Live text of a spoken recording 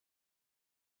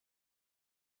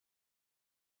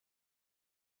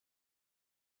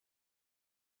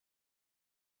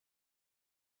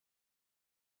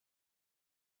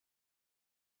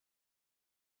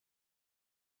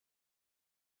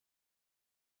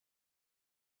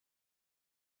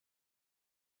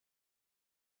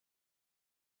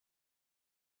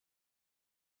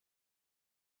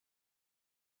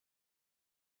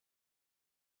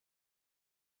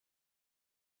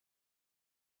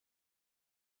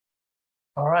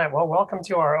All right, well, welcome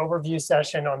to our overview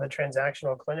session on the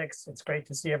transactional clinics. It's great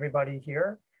to see everybody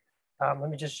here.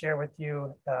 Let me just share with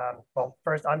you, well,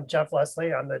 first, I'm Jeff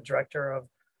Leslie. I'm the Director of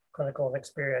Clinical and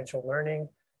Experiential Learning,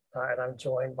 and I'm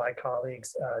joined by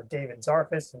colleagues David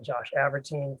Zarfes and Josh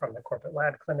Avratin from the Corporate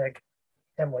Lab Clinic,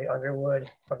 Emily Underwood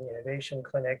from the Innovation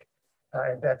Clinic,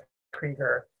 and Beth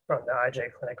Kregor from the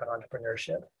IJ Clinic on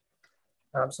Entrepreneurship.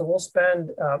 So we'll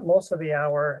spend most of the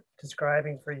hour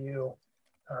describing for you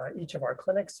each of our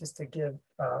clinics, just to give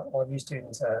all of you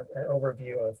students an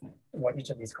overview of what each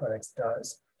of these clinics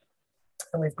does.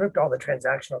 And we've grouped all the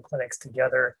transactional clinics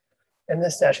together in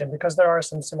this session because there are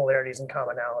some similarities and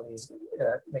commonalities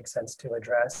that make sense to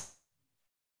address.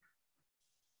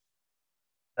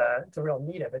 The real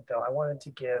meat of it, though, I wanted to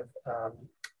give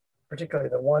particularly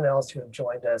the 1Ls who have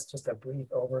joined us just a brief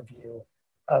overview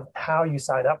of how you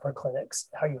sign up for clinics,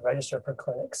 how you register for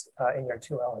clinics in your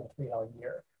 2L and 3L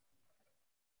year.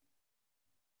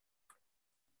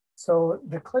 So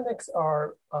the clinics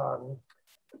are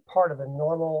part of a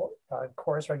normal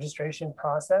course registration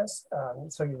process.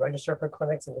 So you register for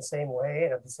clinics in the same way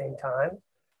and at the same time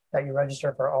that you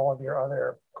register for all of your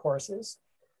other courses.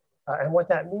 And what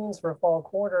that means for fall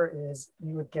quarter is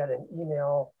you would get an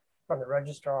email from the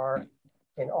registrar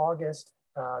in August,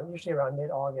 usually around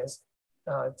mid-August,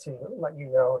 to let you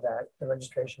know that the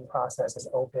registration process is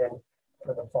open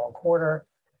for the fall quarter.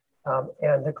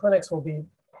 And the clinics will be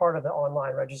part of the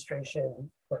online registration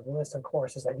for the list of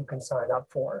courses that you can sign up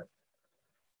for.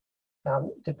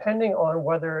 Depending on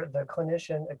whether the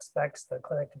clinician expects the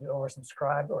clinic to be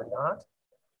oversubscribed or not,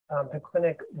 the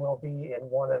clinic will be in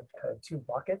one of kind of two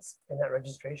buckets in that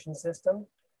registration system.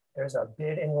 There's a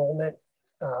bid enrollment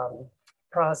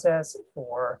process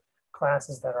for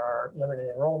classes that are limited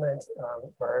enrollment,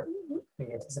 where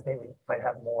we anticipate we might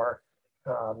have more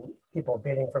people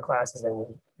bidding for classes than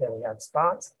we have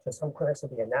spots. So some clinics will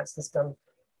be in that system.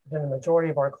 Then the majority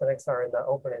of our clinics are in the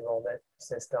open enrollment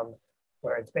system,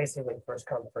 where it's basically first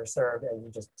come, first served, and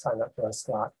you just sign up for a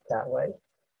slot that way.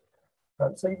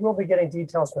 So you will be getting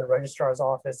details from the registrar's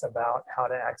office about how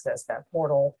to access that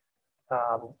portal.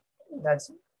 That's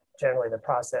generally the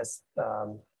process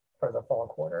for the fall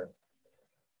quarter.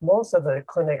 Most of the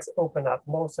clinics open up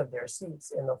most of their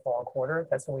seats in the fall quarter.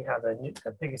 That's when we have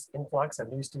the biggest influx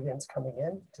of new students coming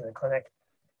in to the clinic.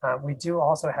 We do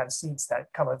also have seats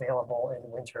that come available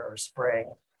in winter or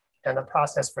spring, and the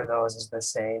process for those is the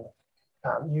same.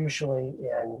 Usually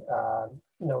in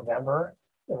November,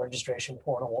 the registration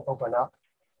portal will open up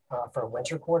for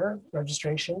winter quarter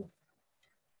registration.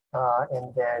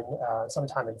 And then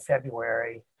sometime in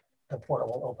February, the portal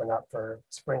will open up for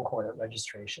spring quarter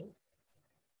registration.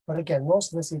 But again,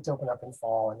 most of the seats open up in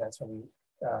fall, and that's when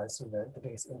we see the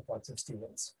biggest influx of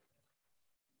students.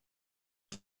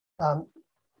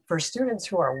 For students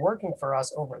who are working for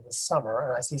us over the summer,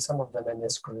 and I see some of them in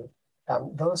this group,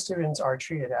 those students are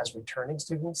treated as returning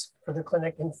students for the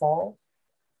clinic in fall.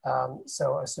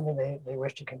 So assuming they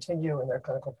wish to continue in their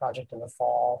clinical project in the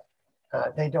fall,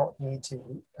 they don't need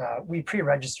to, we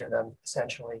pre-register them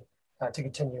essentially to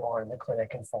continue on in the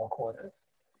clinic in fall quarter.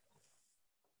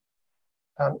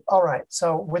 All right,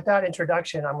 so with that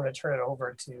introduction, I'm going to turn it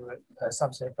over to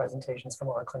substantive presentations from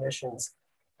our clinicians.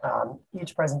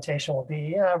 Each presentation will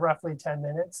be roughly 10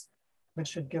 minutes, which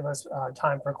should give us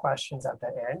time for questions at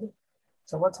the end.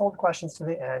 So let's hold questions to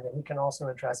the end, and we can also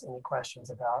address any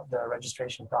questions about the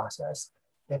registration process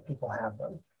if people have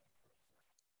them.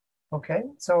 Okay,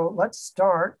 so let's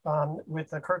start with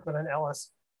the Kirkland and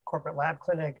Ellis Corporate Lab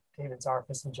Clinic, David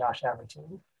Zarfes and Josh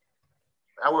Avratin.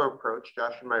 Our approach,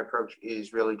 Josh and my approach,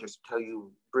 is really just to tell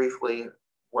you briefly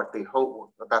what they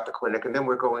hope about the clinic. And then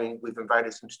we've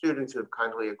invited some students who have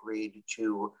kindly agreed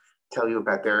to tell you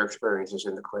about their experiences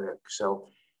in the clinic. So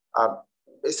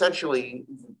essentially,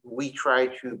 we try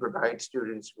to provide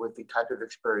students with the type of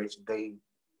experience they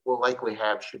will likely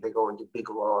have should they go into big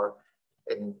law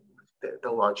and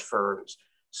the large firms.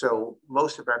 So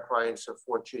most of our clients are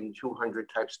Fortune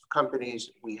 200 types of companies.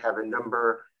 We have a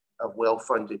number of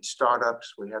well-funded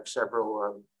startups. We have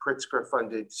several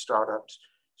Pritzker-funded startups,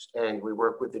 and we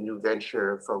work with the new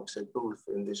venture folks at Booth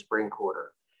in the spring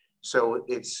quarter. So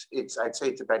I'd say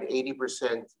it's about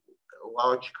 80%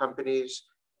 large companies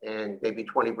and maybe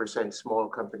 20% small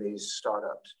companies,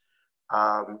 startups.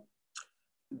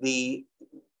 We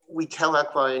tell our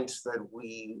clients that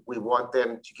we want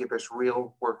them to give us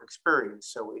real work experience.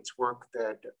 So it's work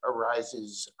that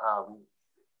arises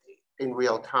in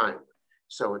real time.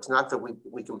 So it's not that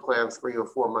we can plan 3 or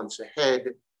 4 months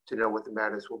ahead to know what the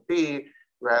matters will be.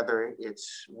 Rather,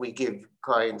 we give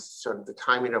clients sort of the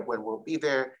timing of when we'll be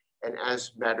there, And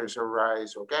as matters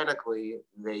arise organically,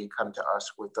 they come to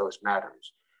us with those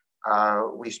matters.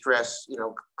 We stress,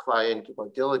 client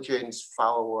diligence,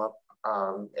 follow-up,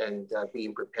 and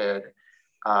being prepared.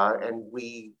 And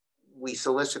we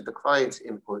solicit the client's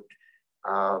input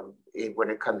when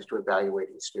it comes to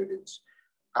evaluating students.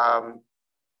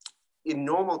 In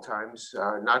normal times,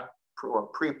 not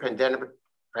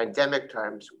pre-pandemic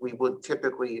times, we would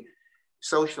typically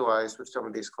socialize with some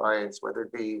of these clients, whether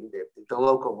it be the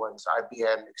local ones,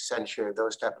 IBM, Accenture,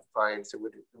 those type of clients. It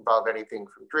would involve anything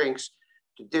from drinks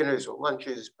to dinners or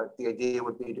lunches, but the idea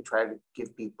would be to try to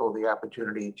give people the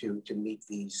opportunity to meet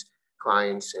these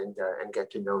clients and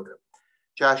get to know them.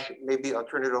 Josh, maybe I'll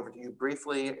turn it over to you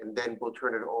briefly, and then we'll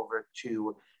turn it over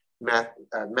to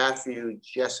Matthew,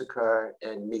 Jessica,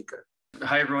 and Mika.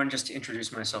 Hi, everyone. Just to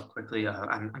introduce myself quickly,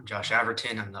 I'm Josh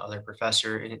Avratin. I'm the other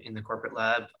professor in the corporate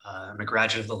lab. I'm a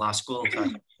graduate of the law school class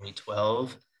of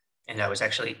 2012, and I was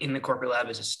actually in the corporate lab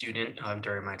as a student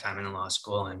during my time in the law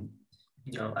school. And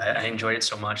I enjoyed it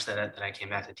so much that I came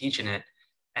back to teach in it.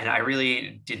 And I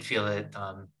really did feel that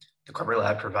the corporate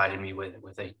lab provided me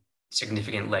with a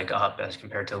significant leg up as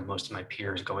compared to most of my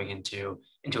peers going into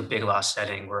a big law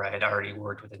setting where I had already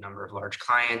worked with a number of large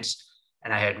clients,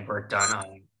 and I had worked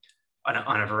on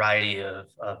a variety of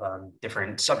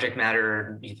different subject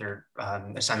matter, either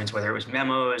assignments, whether it was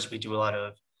memos. We do a lot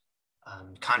of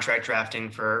contract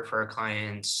drafting for our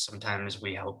clients. Sometimes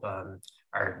we help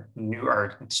our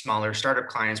smaller startup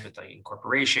clients with like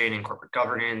incorporation and corporate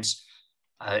governance.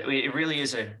 It really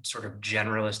is a sort of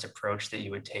generalist approach that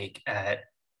you would take at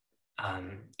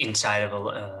inside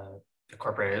of the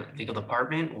corporate legal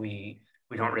department. We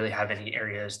don't really have any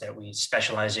areas that we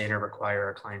specialize in or require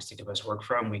our clients to give us work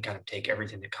from. We kind of take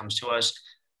everything that comes to us,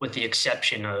 with the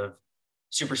exception of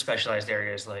super specialized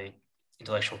areas like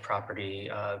intellectual property,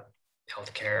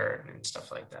 healthcare, and stuff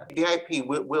like that. The IP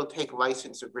will take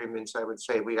license agreements, I would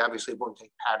say. We obviously won't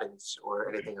take patents or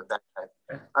anything of that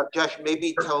type. Josh,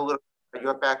 maybe tell a little about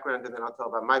your background, and then I'll tell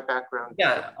about my background.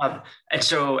 Yeah, and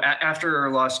so after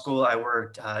law school, I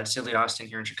worked at Sidley Austin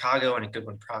here in Chicago and at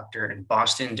Goodwin Procter in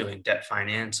Boston doing debt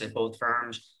finance at both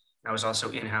firms. And I was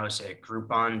also in-house at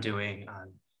Groupon doing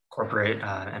corporate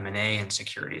M&A and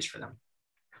securities for them.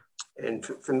 And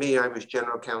for me, I was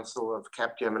general counsel of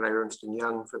Capgemini Ernst &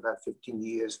 Young for about 15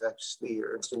 years. That's the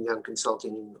Ernst & Young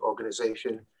consulting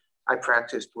organization. I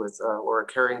practiced with Laura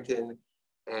Carrington,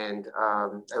 and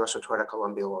I also taught at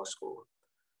Columbia Law School.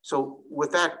 So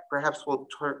with that, perhaps we'll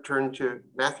turn to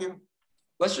Matthew.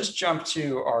 Let's just jump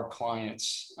to our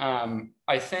clients.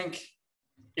 I think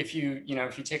if you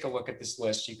take a look at this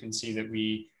list, you can see that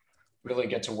we really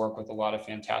get to work with a lot of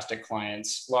fantastic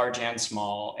clients, large and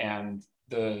small, and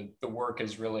the work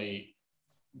is really,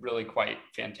 really quite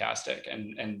fantastic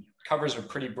and covers a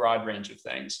pretty broad range of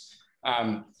things.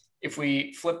 If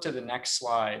we flip to the next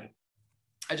slide,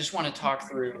 I just want to talk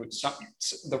through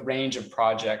the range of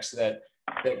projects that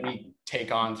we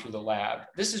take on through the lab.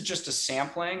 This is just a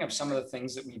sampling of some of the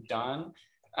things that we've done,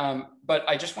 but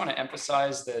I just want to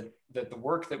emphasize that the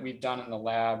work that we've done in the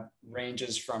lab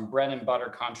ranges from bread and butter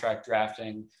contract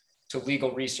drafting to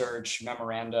legal research,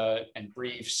 memoranda, and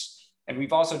briefs. And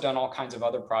we've also done all kinds of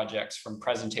other projects, from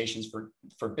presentations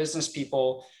for business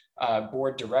people,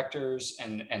 board directors,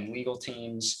 and legal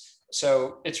teams.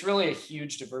 So it's really a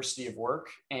huge diversity of work,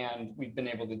 and we've been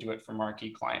able to do it for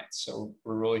marquee clients. So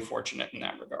we're really fortunate in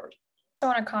that regard. I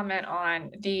want to comment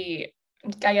on the,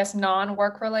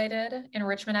 non-work related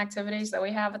enrichment activities that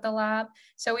we have at the lab.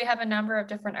 So we have a number of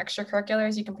different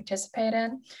extracurriculars you can participate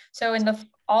in. So in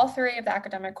all three of the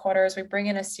academic quarters, we bring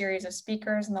in a series of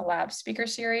speakers in the lab speaker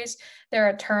series. They're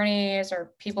attorneys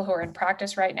or people who are in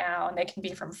practice right now, and they can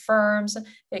be from firms,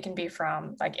 they can be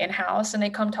from like in-house, and they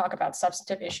come talk about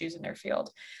substantive issues in their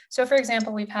field. So for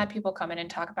example, we've had people come in and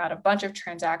talk about a bunch of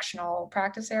transactional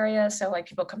practice areas. So like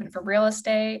people come in from real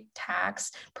estate,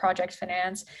 tax, project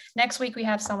finance. Next week, we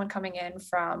have someone coming in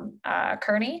from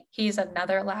Kearney. He's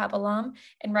another lab alum,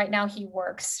 and right now he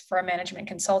works for a management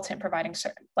consultant providing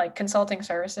consulting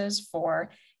services for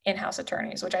in-house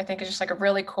attorneys, which I think is just like a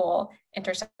really cool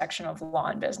intersection of law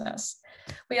and business.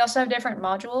 We also have different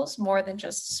modules, more than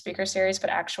just speaker series, but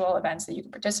actual events that you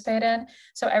can participate in.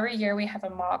 So every year we have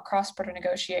a mock cross-border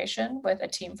negotiation with a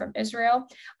team from Israel.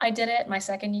 I did it my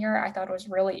second year. I thought it was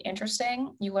really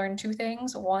interesting. You learn two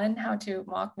things: one, how to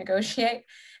mock negotiate,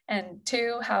 and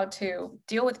two, how to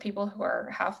deal with people who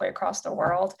are halfway across the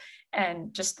world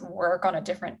and just work on a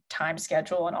different time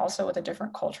schedule, and also with a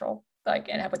different cultural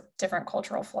and with different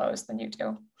cultural flows than you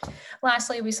do.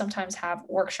 Lastly, we sometimes have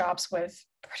workshops with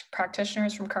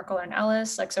practitioners from Kirkland and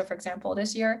Ellis. Like, so for example,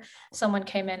 this year, someone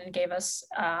came in and gave us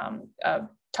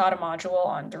taught a module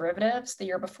on derivatives. The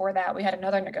year before that, we had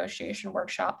another negotiation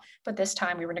workshop, but this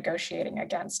time we were negotiating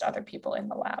against other people in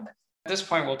the lab. At this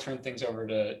point, we'll turn things over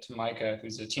to Micah,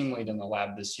 who's a team lead in the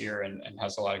lab this year and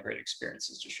has a lot of great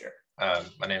experiences to share.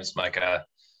 My name is Micah.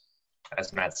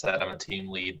 As Matt said, I'm a team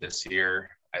lead this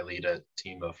year. I lead a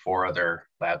team of 4 other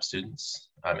lab students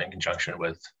in conjunction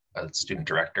with a student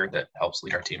director that helps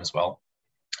lead our team as well.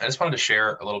 I just wanted to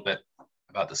share a little bit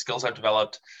about the skills I've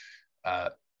developed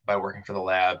by working for the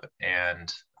lab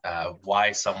and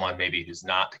why someone maybe who's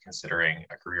not considering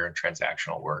a career in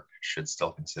transactional work should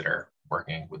still consider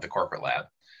working with the corporate lab.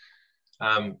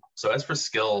 So as for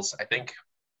skills, I think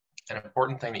an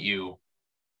important thing that you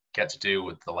get to do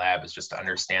with the lab is just to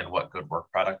understand what good work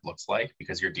product looks like,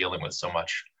 because you're dealing with so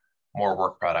much more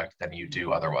work product than you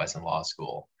do otherwise in law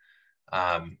school.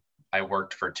 I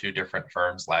worked for 2 different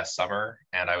firms last summer,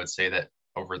 and I would say that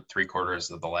over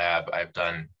 3/4 of the lab, I've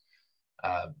done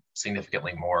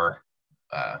significantly more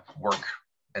work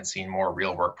and seen more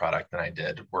real work product than I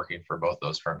did working for both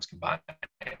those firms combined,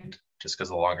 just because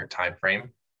of the longer time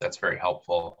frame. That's very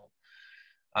helpful.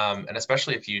 And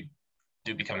especially if you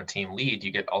do become a team lead,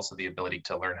 you get also the ability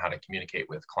to learn how to communicate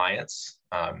with clients.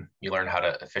 You learn how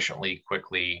to efficiently,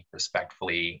 quickly,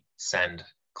 respectfully send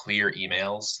clear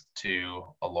emails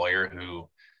to a lawyer who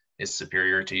is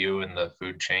superior to you in the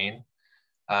food chain.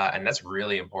 And that's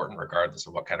really important regardless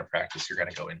of what kind of practice you're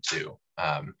going to go into.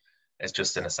 It's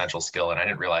just an essential skill. And I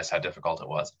didn't realize how difficult it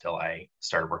was until I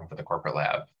started working for the corporate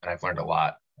lab. And I've learned a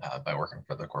lot by working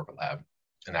for the corporate lab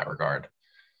in that regard.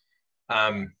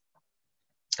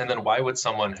 And then why would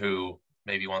someone who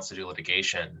maybe wants to do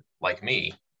litigation like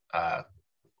me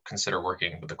consider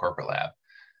working with the corporate lab?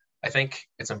 I think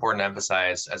it's important to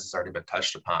emphasize, as it's already been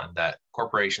touched upon, that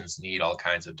corporations need all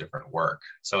kinds of different work.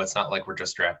 So it's not like we're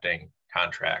just drafting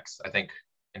contracts. I think,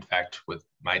 in fact, with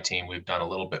my team, we've done a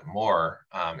little bit more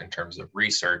in terms of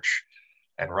research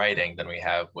and writing than we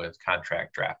have with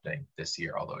contract drafting this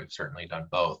year, although we've certainly done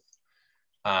both.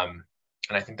 And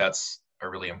I think that's a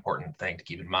really important thing to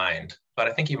keep in mind. But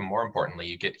I think even more importantly,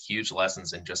 you get huge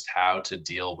lessons in just how to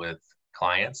deal with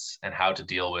clients and how to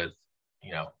deal with,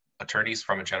 attorneys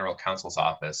from a general counsel's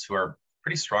office who are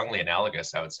pretty strongly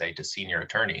analogous, I would say, to senior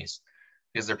attorneys,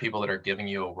 because they're people that are giving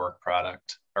you a work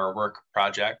product or a work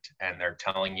project, and they're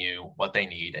telling you what they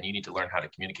need, and you need to learn how to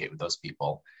communicate with those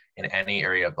people in any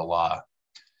area of the law.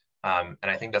 And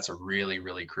I think that's a really,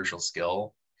 really crucial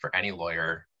skill for any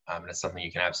lawyer. And it's something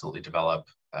you can absolutely develop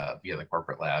via the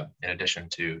corporate lab, in addition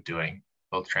to doing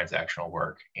both transactional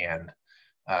work and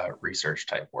research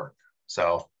type work.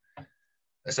 So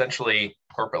essentially,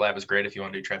 corporate lab is great if you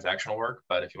want to do transactional work,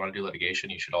 but if you want to do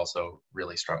litigation, you should also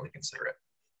really strongly consider it.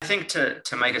 I think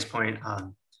to Micah's point,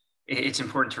 it's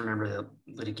important to remember that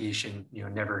litigation,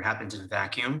 never happens in a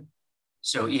vacuum.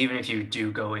 So even if you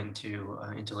do go into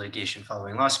litigation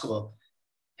following law school,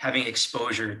 having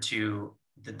exposure to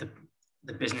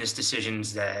the business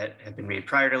decisions that have been made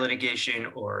prior to litigation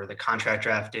or the contract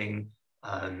drafting,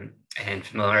 and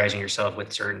familiarizing yourself with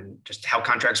just how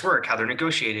contracts work, how they're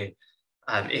negotiated,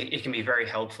 it can be very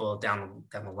helpful down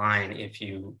the line if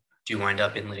you do wind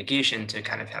up in litigation to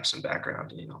kind of have some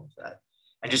background in all of that.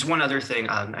 And just one other thing,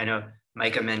 I know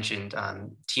Micah mentioned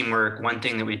teamwork. One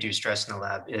thing that we do stress in the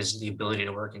lab is the ability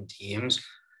to work in teams,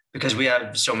 because we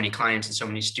have so many clients and so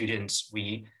many students.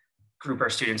 We group our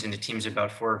students into teams of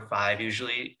about 4 or 5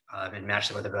 usually, and match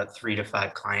them with about 3 to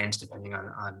 5 clients, depending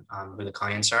on who the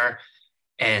clients are.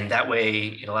 And that way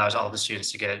it allows all the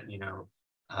students to get,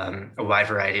 a wide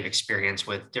variety of experience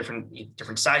with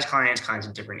different size clients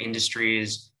in different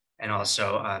industries. And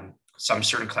also some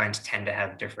certain clients tend to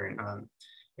have different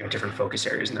focus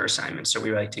areas in their assignments. So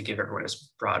we like to give everyone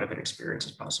as broad of an experience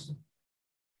as possible.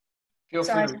 Feel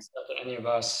free to reach out to any of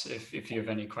us if you have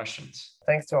any questions.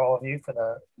 Thanks to all of you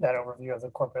for that overview of the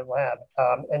corporate lab.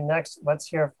 And next, let's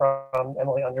hear from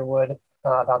Emily Underwood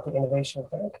about the Innovation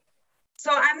Clinic. So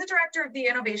I'm the director of the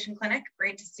Innovation Clinic.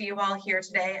 Great to see you all here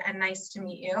today and nice to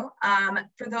meet you.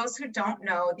 For those who don't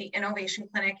know, the Innovation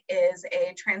Clinic is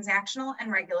a transactional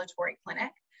and regulatory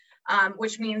clinic,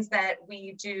 which means that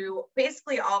we do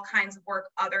basically all kinds of work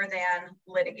other than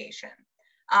litigation.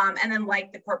 And then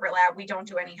like the corporate lab, we don't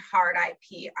do any hard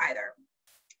IP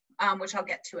either, which I'll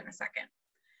get to in a second.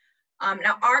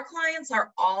 Now, our clients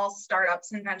are all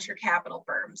startups and venture capital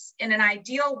firms. In an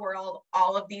ideal world,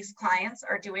 all of these clients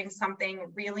are doing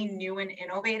something really new and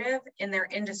innovative in their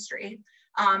industry,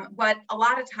 But a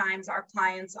lot of times our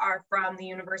clients are from the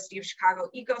University of Chicago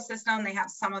ecosystem. They have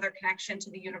some other connection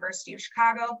to the University of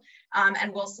Chicago,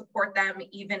 and we'll support them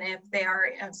even if they are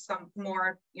some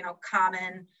more,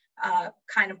 common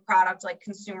kind of product like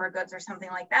consumer goods or something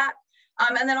like that.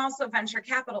 And then also venture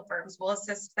capital firms will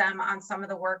assist them on some of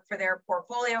the work for their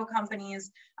portfolio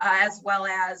companies, as well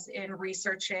as in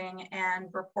researching and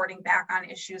reporting back on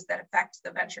issues that affect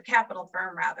the venture capital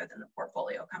firm rather than the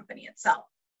portfolio company itself.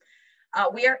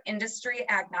 We are industry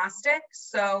agnostic,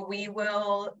 so we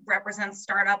will represent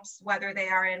startups, whether they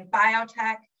are in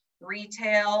biotech,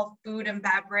 retail, food and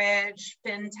beverage,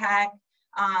 fintech,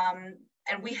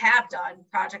 and we have done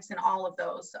projects in all of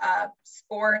those,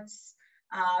 sports,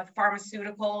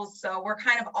 pharmaceuticals, so we're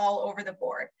kind of all over the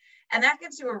board. And that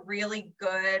gives you a really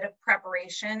good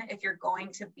preparation if you're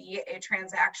going to be a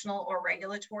transactional or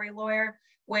regulatory lawyer,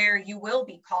 where you will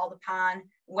be called upon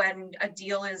when a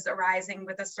deal is arising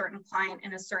with a certain client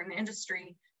in a certain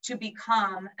industry to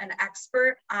become an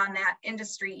expert on that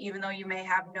industry, even though you may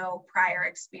have no prior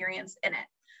experience in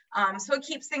it. So it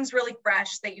keeps things really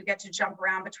fresh, that you get to jump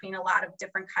around between a lot of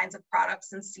different kinds of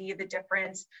products and see the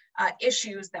different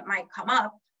issues that might come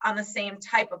up on the same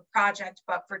type of project,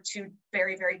 but for two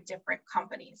very, very different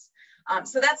companies.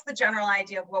 So that's the general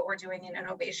idea of what we're doing in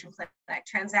Innovation Clinic: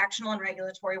 transactional and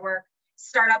regulatory work,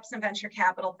 startups and venture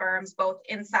capital firms, both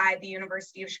inside the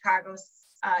University of Chicago's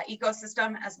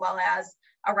ecosystem, as well as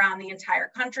around the entire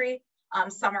country.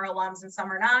 Some are alums and some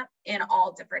are not, in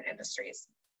all different industries.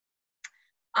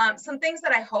 Some things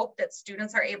that I hope that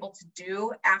students are able to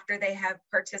do after they have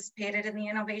participated in the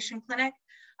Innovation Clinic.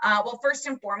 Well, first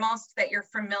and foremost, that you're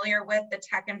familiar with the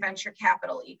tech and venture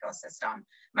capital ecosystem.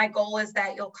 My goal is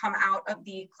that you'll come out of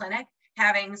the clinic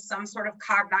having some sort of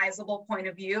cognizable point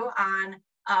of view on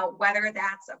whether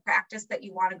that's a practice that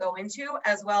you want to go into,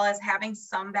 as well as having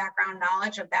some background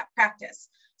knowledge of that practice,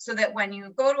 so that when you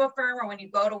go to a firm or when you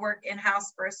go to work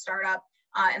in-house for a startup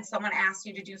and someone asks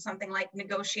you to do something like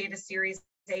negotiate a Series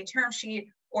A term sheet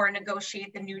or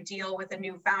negotiate the new deal with a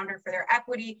new founder for their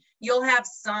equity, you'll have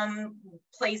some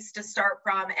place to start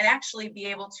from and actually be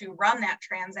able to run that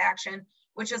transaction,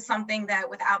 which is something that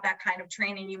without that kind of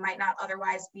training, you might not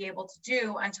otherwise be able to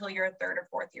do until you're a third or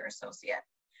fourth year associate.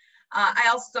 I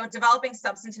also, developing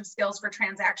substantive skills for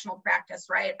transactional practice,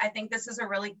 right? I think this is a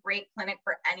really great clinic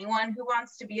for anyone who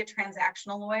wants to be a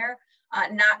transactional lawyer,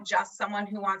 not just someone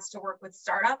who wants to work with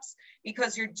startups,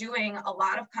 because you're doing a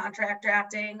lot of contract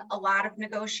drafting, a lot of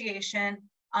negotiation,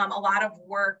 a lot of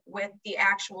work with the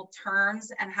actual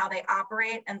terms and how they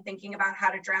operate and thinking about how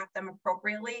to draft them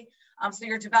appropriately. So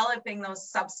you're developing those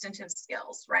substantive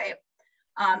skills, right?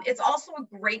 It's also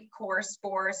a great course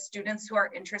for students who are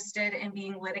interested in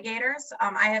being litigators.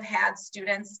 I have had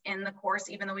students in the course,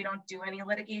 even though we don't do any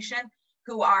litigation,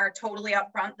 who are totally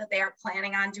upfront that they are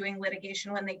planning on doing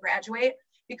litigation when they graduate,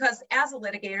 because as a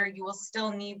litigator, you will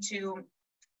still need to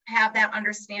have that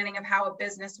understanding of how a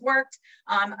business worked,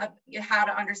 how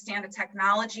to understand a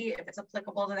technology, if it's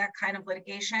applicable to that kind of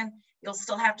litigation. You'll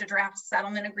still have to draft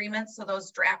settlement agreements, so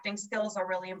those drafting skills are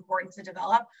really important to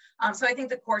develop. So I think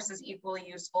the course is equally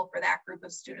useful for that group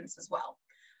of students as well.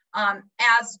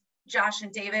 As Josh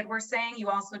and David were saying, you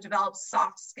also develop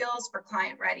soft skills for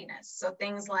client readiness. So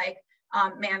things like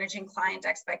managing client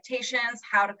expectations,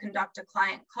 how to conduct a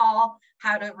client call,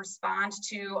 how to respond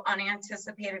to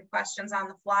unanticipated questions on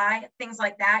the fly, things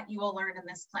like that you will learn in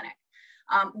this clinic.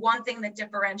 One thing that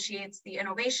differentiates the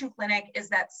Innovation Clinic is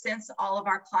that since all of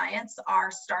our clients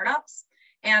are startups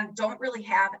and don't really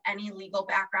have any legal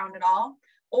background at all,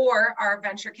 or our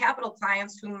venture capital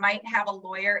clients who might have a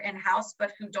lawyer in-house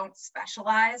but who don't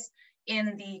specialize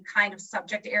in the kind of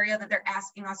subject area that they're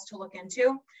asking us to look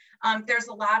into, there's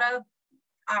a lot of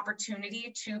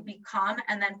opportunity to become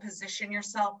and then position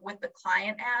yourself with the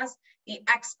client as the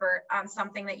expert on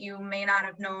something that you may not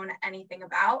have known anything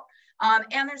about.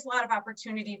 And there's a lot of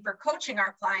opportunity for coaching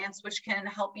our clients, which can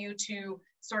help you to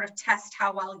sort of test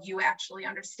how well you actually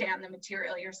understand the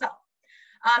material yourself.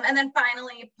 And then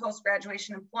finally,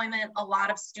 post-graduation employment. A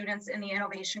lot of students in the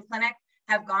Innovation Clinic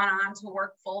have gone on to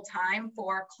work full-time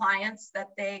for clients that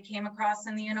they came across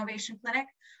in the Innovation Clinic,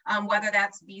 whether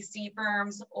that's VC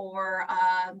firms or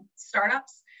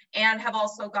startups, and have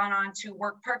also gone on to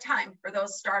work part-time for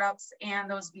those startups and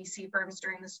those VC firms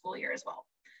during the school year as well.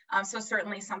 So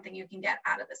certainly something you can get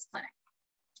out of this clinic.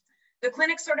 The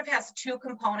clinic sort of has two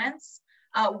components.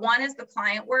 One is the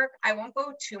client work. I won't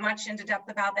go too much into depth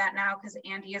about that now because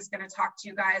Andy is going to talk to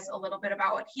you guys a little bit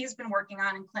about what he's been working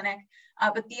on in clinic.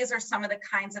 But these are some of the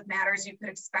kinds of matters you could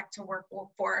expect to work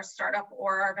for a startup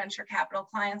or our venture capital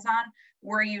clients on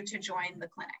were you to join the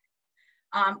clinic.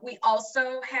 We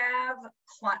also have,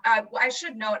 I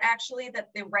should note actually that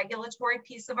the regulatory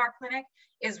piece of our clinic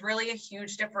is really a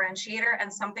huge differentiator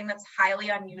and something that's highly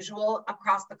unusual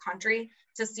across the country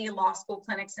to see law school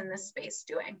clinics in this space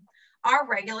doing. Our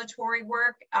regulatory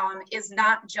work is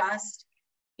not just,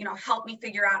 help me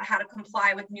figure out how to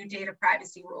comply with new data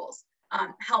privacy rules.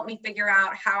 Help me figure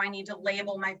out how I need to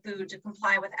label my food to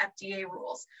comply with FDA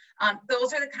rules.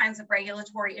 Those are the kinds of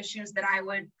regulatory issues that I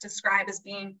would describe as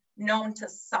being known to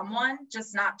someone,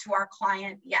 just not to our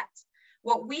client yet.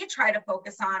 What we try to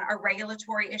focus on are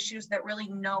regulatory issues that really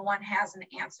no one has an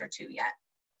answer to yet.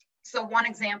 So one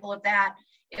example of that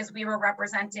is we were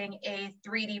representing a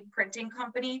 3D printing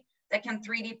company that can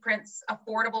 3D print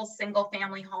affordable single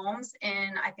family homes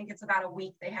in, I think it's about a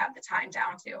week they have the time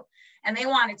down to. And they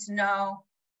wanted to know,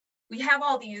 we have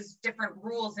all these different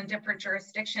rules in different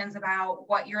jurisdictions about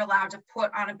what you're allowed to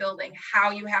put on a building,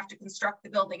 how you have to construct the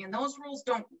building. And those rules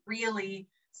don't really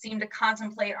seem to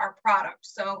contemplate our product.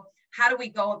 So how do we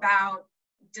go about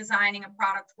designing a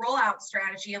product rollout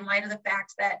strategy in light of the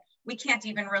fact that we can't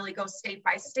even really go state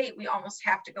by state? We almost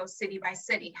have to go city by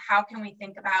city. How can we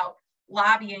think about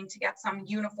lobbying to get some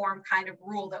uniform kind of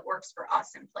rule that works for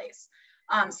us in place?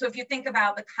 So if you think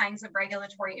about the kinds of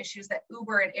regulatory issues that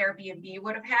Uber and Airbnb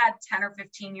would have had 10 or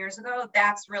 15 years ago,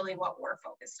 that's really what we're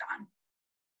focused on.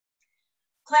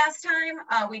 Class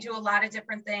time, we do a lot of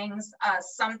different things.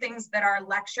 Some things that are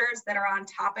lectures that are on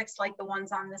topics like the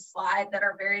ones on this slide that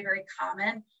are very, very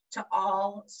common to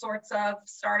all sorts of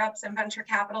startups and venture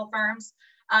capital firms.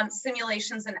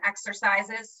 Simulations and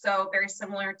exercises. So very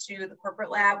similar to the corporate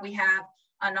lab, we have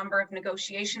a number of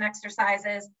negotiation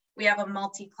exercises. We have a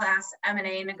multi-class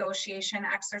M&A negotiation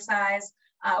exercise.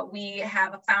 We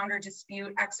have a founder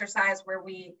dispute exercise where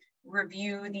we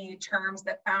review the terms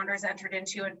that founders entered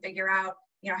into and figure out,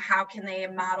 how can they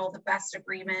model the best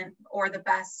agreement or the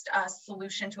best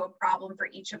solution to a problem for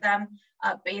each of them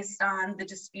based on the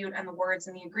dispute and the words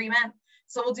in the agreement.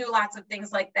 So we'll do lots of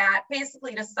things like that,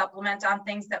 basically to supplement on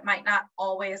things that might not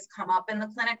always come up in the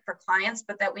clinic for clients,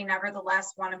 but that we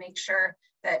nevertheless want to make sure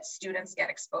that students get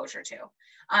exposure to.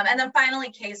 And then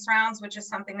finally, case rounds, which is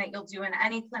something that you'll do in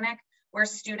any clinic where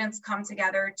students come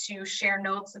together to share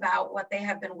notes about what they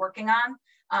have been working on,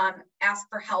 ask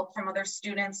for help from other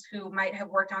students who might have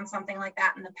worked on something like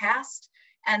that in the past,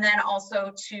 and then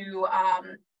also to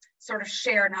sort of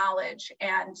share knowledge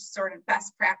and sort of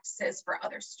best practices for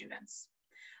other students.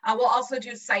 We'll also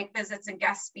do site visits and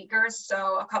guest speakers.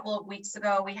 So a couple of weeks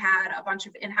ago, we had a bunch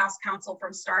of in-house counsel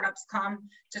from startups come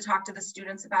to talk to the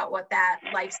students about what that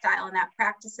lifestyle and that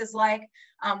practice is like.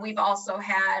 We've also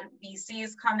had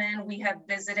VCs come in. We have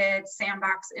visited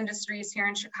Sandbox Industries here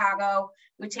in Chicago.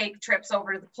 We take trips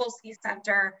over to the Polsky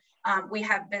Center. We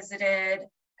have visited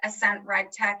Ascent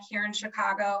RegTech here in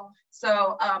Chicago.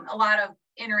 So a lot of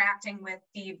interacting with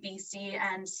the VC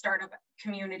and startup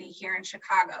community here in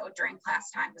Chicago during class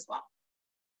time as well.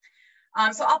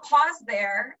 So I'll pause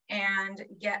there and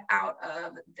get out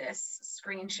of this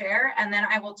screen share, and then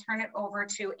I will turn it over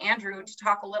to Andrew to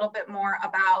talk a little bit more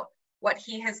about what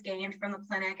he has gained from the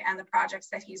clinic and the projects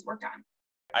that he's worked on.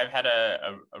 I've had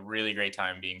a really great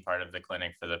time being part of the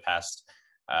clinic for the past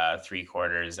 3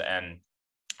 quarters. And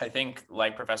I think,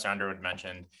 like Professor Underwood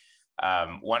mentioned,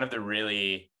 one of the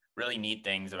really neat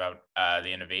things about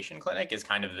the innovation clinic is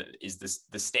kind of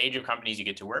the stage of companies you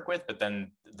get to work with, but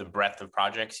then the breadth of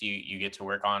projects you get to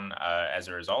work on as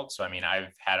a result. So, I mean,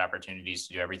 I've had opportunities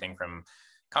to do everything from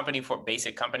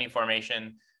basic company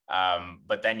formation,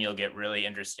 but then you'll get really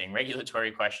interesting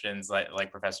regulatory questions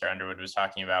like Professor Underwood was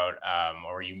talking about,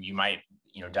 or you might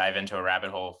dive into a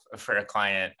rabbit hole for a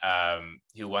client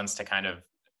who wants to kind of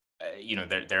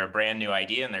they're a brand new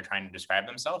idea and they're trying to describe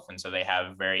themselves. And so they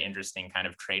have very interesting kind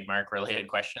of trademark related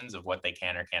questions of what they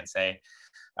can or can't say,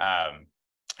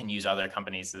 and use other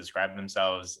companies to describe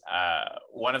themselves.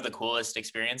 One of the coolest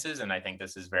experiences, and I think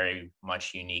this is very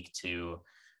much unique to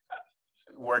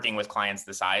working with clients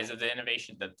the size of the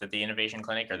innovation that the innovation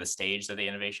clinic or the stage that the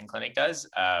innovation clinic does.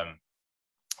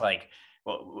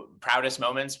 Proudest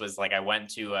moments was I went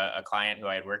to a client who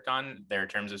I had worked on their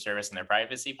terms of service and their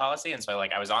privacy policy. And so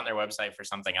I was on their website for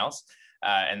something else.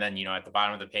 And then, at the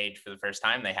bottom of the page for the first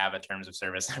time, they have a terms of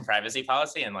service and privacy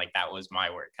policy. And that was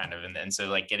my work kind of. And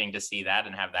so getting to see that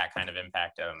and have that kind of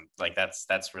impact,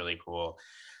 that's really cool.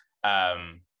 I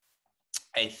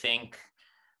think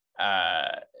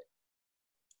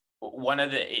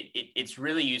it's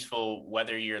really useful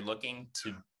whether you're looking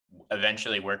to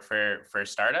eventually work for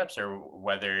startups or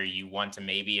whether you want to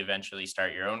maybe eventually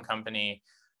start your own company,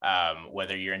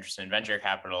 whether you're interested in venture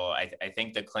capital. I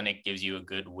think the clinic gives you a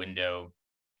good window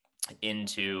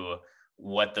into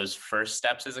what those first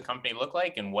steps as a company look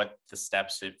like, and what the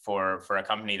steps for a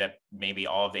company that maybe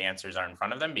all of the answers are in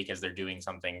front of them because they're doing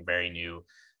something very new.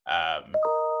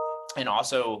 And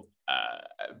also,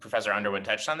 Professor Underwood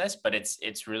touched on this, but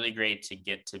it's really great to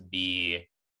get to be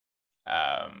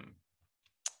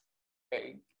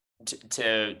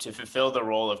to fulfill the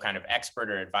role of kind of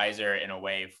expert or advisor in a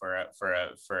way for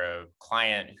a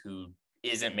client who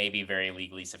isn't maybe very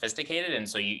legally sophisticated, and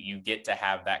so you get to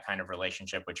have that kind of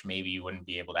relationship, which maybe you wouldn't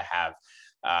be able to have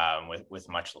with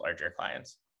much larger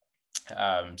clients.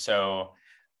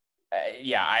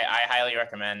 Yeah, I highly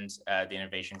recommend the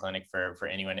Innovation Clinic for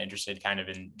anyone interested kind of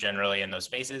in generally in those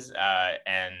spaces.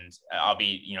 And I'll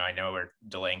be, I know we're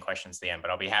delaying questions to the end, but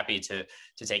I'll be happy to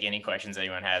take any questions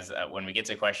anyone has when we get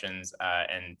to questions,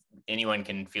 and anyone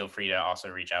can feel free to also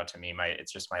reach out to me.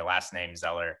 It's just my last name,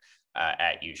 Zeller,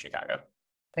 at UChicago.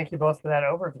 Thank you both for that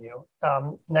overview.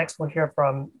 Next, we'll hear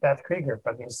from Beth Kregor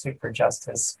from the Institute for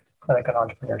Justice Clinic on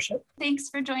Entrepreneurship. Thanks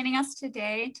for joining us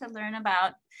today to learn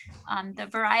about the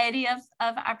variety of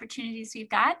opportunities we've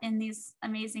got in these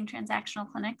amazing transactional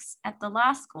clinics at the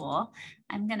law school.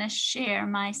 I'm going to share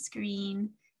my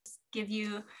screen, give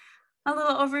you a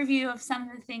little overview of some of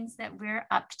the things that we're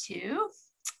up to.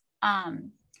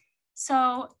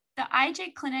 So the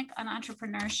IJ Clinic on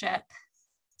Entrepreneurship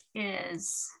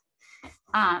is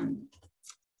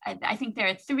I think there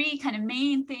are three kind of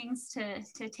main things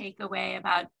to take away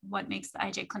about what makes the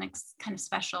IJ Clinics kind of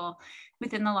special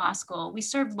within the law school. We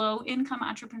serve low-income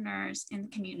entrepreneurs in the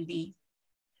community.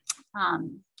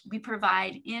 We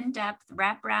provide in-depth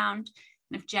wraparound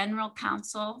kind of general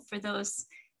counsel for those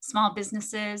small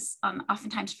businesses,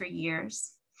 oftentimes for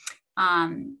years.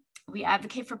 We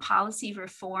advocate for policy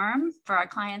reform for our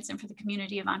clients and for the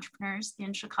community of entrepreneurs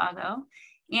in Chicago,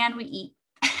 and we eat.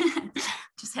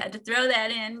 Just had to throw that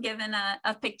in, given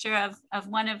a picture of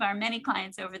one of our many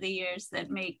clients over the years that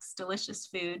makes delicious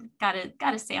food.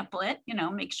 Gotta sample it,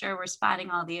 make sure we're spotting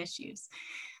all the issues.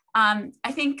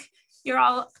 I think you're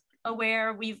all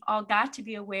aware, we've all got to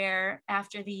be aware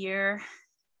after the year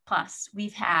plus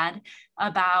we've had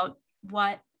about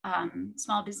what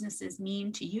small businesses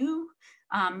mean to you,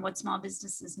 what small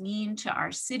businesses mean to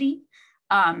our city,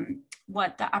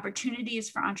 what the opportunities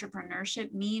for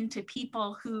entrepreneurship mean to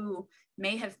people who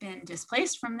may have been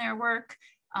displaced from their work,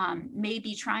 may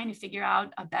be trying to figure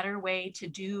out a better way to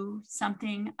do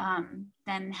something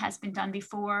than has been done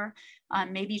before,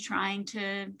 maybe trying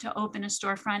to open a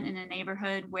storefront in a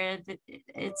neighborhood where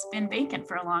it's been vacant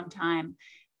for a long time.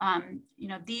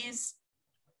 These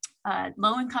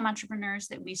low-income entrepreneurs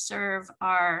that we serve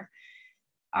are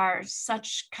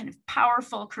such kind of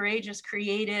powerful, courageous,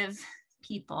 creative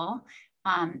people.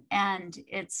 And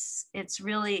it's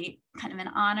really kind of an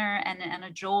honor and a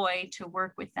joy to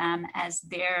work with them as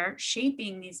they're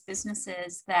shaping these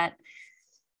businesses that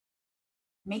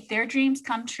make their dreams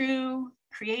come true,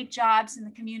 create jobs in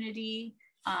the community,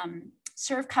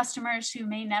 serve customers who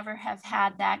may never have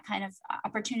had that kind of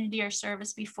opportunity or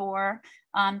service before,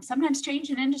 sometimes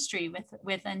change an industry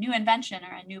with a new invention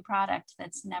or a new product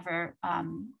that's never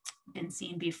been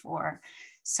seen before.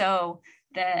 So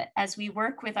as we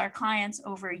work with our clients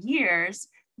over years,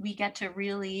 we get to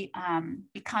really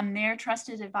become their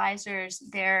trusted advisors,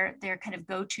 their kind of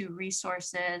go-to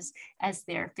resources as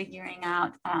they're figuring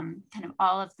out kind of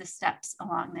all of the steps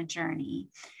along the journey.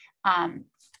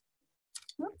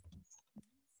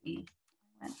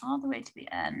 Went all the way to the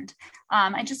end.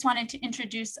 I just wanted to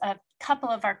introduce a couple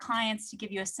of our clients to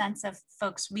give you a sense of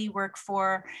folks we work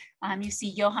for. You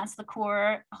see Johan's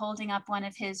Liqueur holding up one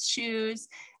of his shoes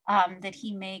that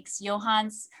he makes.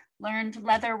 Johan's learned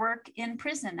leather work in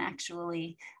prison,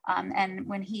 actually. And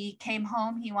when he came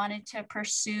home, he wanted to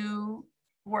pursue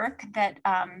work that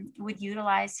would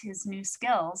utilize his new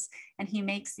skills. And he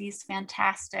makes these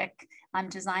fantastic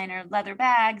designer leather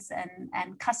bags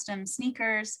and custom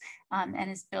sneakers, and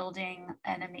is building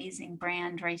an amazing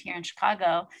brand right here in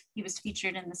Chicago. He was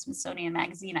featured in the Smithsonian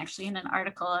Magazine, actually, in an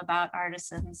article about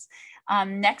artisans.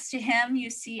 Next to him, you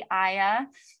see Aya,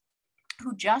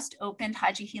 who just opened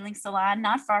Haji Healing Salon,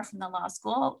 not far from the law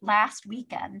school, last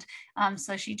weekend.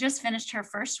 So she just finished her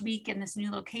first week in this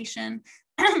new location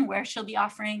where she'll be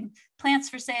offering plants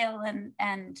for sale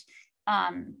and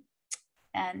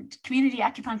community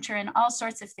acupuncture and all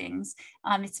sorts of things.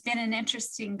 It's been an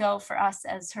interesting go for us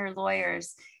as her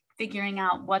lawyers, figuring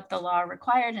out what the law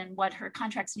required and what her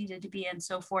contracts needed to be and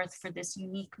so forth for this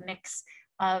unique mix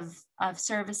of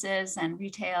services and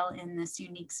retail in this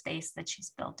unique space that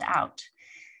she's built out.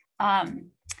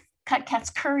 Cut Cat's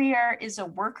Courier is a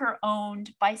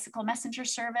worker-owned bicycle messenger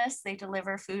service. They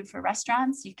deliver food for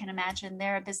restaurants. You can imagine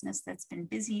they're a business that's been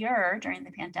busier during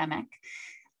the pandemic.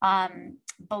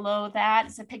 Below that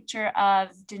is a picture of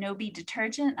Denobi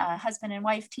Detergent, a husband and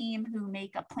wife team who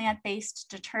make a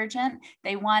plant-based detergent.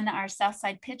 They won our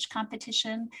Southside Pitch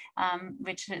competition,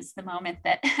 which is the moment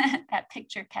that that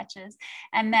picture catches.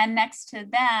 And then next to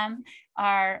them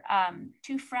are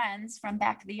two friends from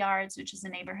Back of the Yards, which is a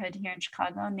neighborhood here in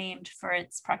Chicago named for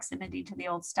its proximity to the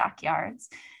old stockyards.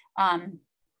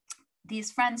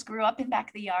 These friends grew up in Back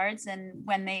of the Yards, and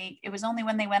it was only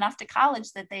when they went off to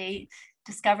college that they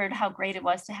discovered how great it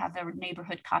was to have a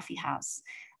neighborhood coffee house.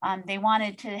 They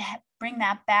wanted to bring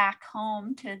that back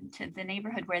home to the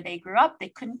neighborhood where they grew up. They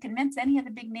couldn't convince any of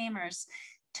the big namers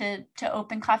to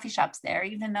open coffee shops there,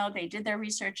 even though they did their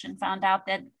research and found out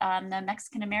that the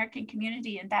Mexican-American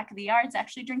community in Back of the Yards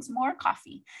actually drinks more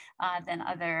coffee than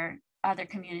other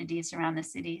communities around the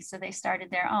city. So they started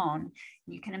their own.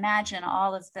 You can imagine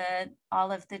all of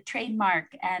the trademark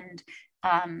and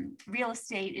real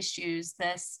estate issues,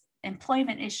 this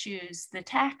employment issues, the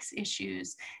tax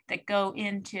issues that go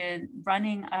into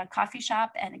running a coffee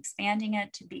shop and expanding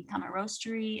it to become a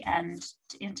roastery and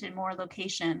into more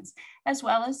locations, as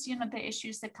well as, you know, the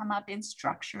issues that come up in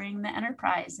structuring the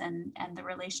enterprise and the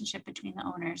relationship between the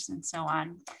owners and so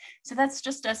on. So that's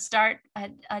just a start,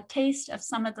 a taste of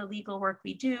some of the legal work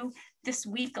we do. This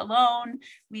week alone,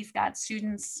 we've got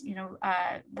students, you know,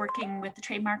 working with the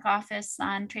trademark office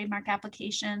on trademark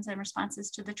applications and responses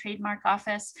to the trademark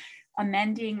office,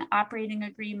 amending operating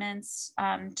agreements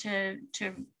to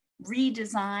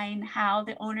redesign how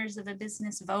the owners of a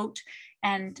business vote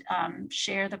and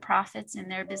share the profits in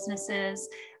their businesses.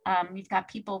 We've got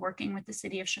people working with the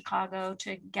city of Chicago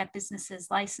to get businesses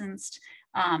licensed,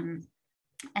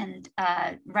 and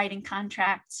writing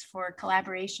contracts for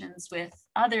collaborations with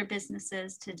other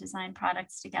businesses to design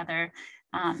products together,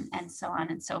 and so on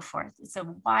and so forth. It's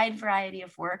a wide variety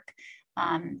of work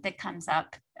that comes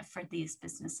up for these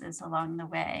businesses along the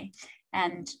way.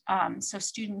 And so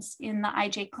students in the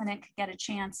IJ clinic get a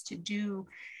chance to do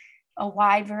a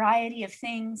wide variety of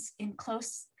things in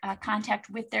close contact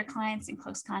with their clients, in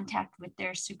close contact with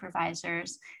their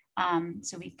supervisors.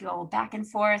 So we go back and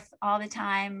forth all the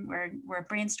time. We're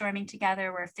brainstorming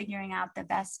together. We're figuring out the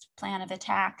best plan of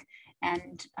attack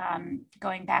and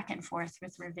going back and forth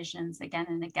with revisions again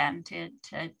and again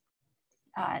to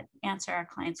answer our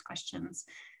clients' questions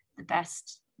the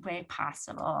best way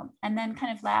possible. And then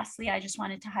kind of lastly, I just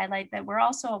wanted to highlight that we're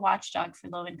also a watchdog for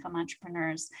low-income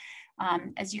entrepreneurs.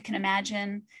 As you can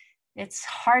imagine, it's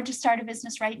hard to start a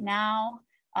business right now.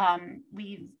 And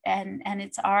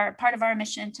it's part of our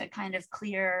mission to kind of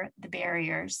clear the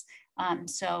barriers.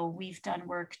 So we've done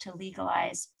work to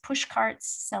legalize push carts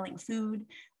selling food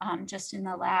just in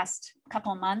the last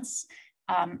couple of months.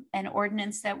 An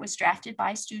ordinance that was drafted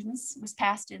by students was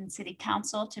passed in city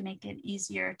council to make it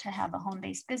easier to have a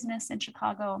home-based business in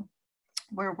Chicago.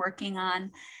 We're working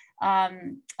on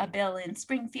a bill in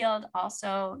Springfield,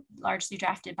 also largely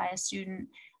drafted by a student,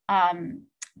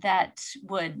 that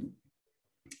would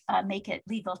make it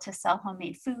legal to sell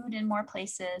homemade food in more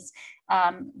places.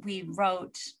 We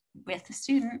wrote with a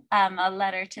student a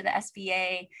letter to the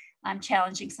SBA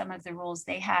challenging some of the rules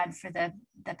they had for the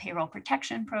payroll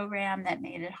protection program that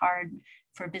made it hard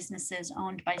for businesses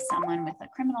owned by someone with a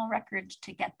criminal record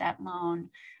to get that loan,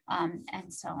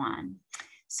 and so on.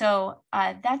 So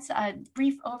that's a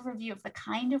brief overview of the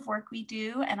kind of work we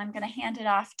do, and I'm going to hand it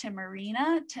off to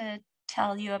Marina to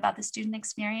tell you about the student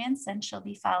experience, and she'll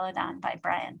be followed on by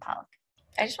Brian Pollock.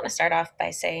 I just want to start off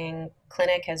by saying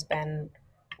clinic has been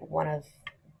one of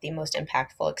the most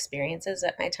impactful experiences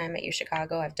at my time at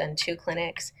UChicago. I've done 2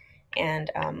 clinics,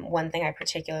 and one thing I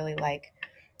particularly like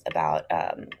about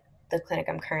the clinic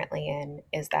I'm currently in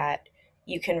is that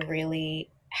you can really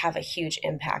have a huge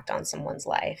impact on someone's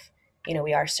life. You know,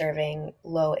 we are serving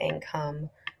low-income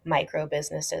micro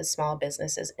businesses, small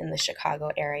businesses in the Chicago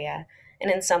area.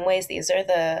 And in some ways, these are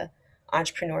the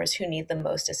entrepreneurs who need the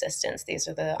most assistance. These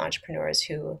are the entrepreneurs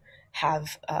who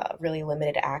have really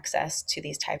limited access to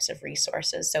these types of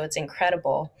resources. So it's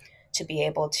incredible to be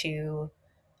able to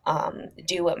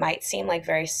do what might seem like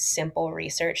very simple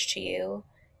research to you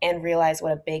and realize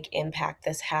what a big impact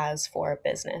this has for a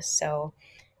business. So,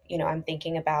 you know, I'm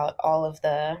thinking about all of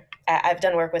I've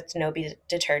done work with Denobi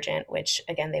Detergent, which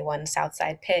again, they won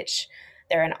Southside Pitch.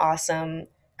 They're an awesome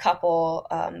couple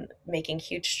making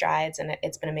huge strides, and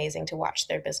it's been amazing to watch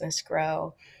their business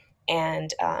grow.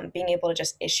 And being able to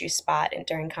just issue spot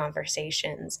during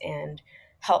conversations and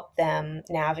help them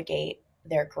navigate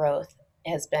their growth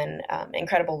has been an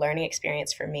incredible learning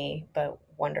experience for me, but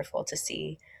wonderful to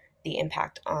see the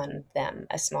impact on them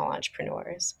as small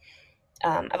entrepreneurs.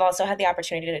 I've also had the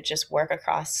opportunity to just work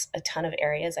across a ton of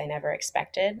areas I never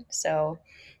expected. So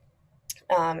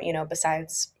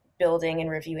besides building and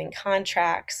reviewing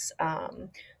contracts,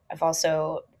 I've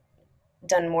also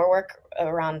done more work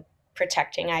around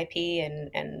protecting IP,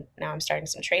 and now I'm starting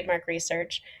some trademark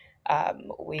research.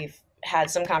 We've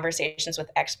had some conversations with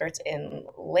experts in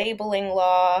labeling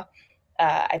law.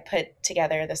 I put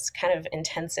together this kind of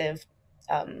intensive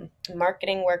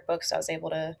marketing workbook, so I was able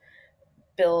to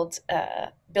build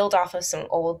off of some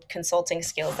old consulting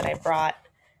skills that I brought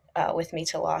with me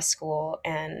to law school,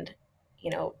 and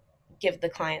give the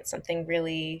client something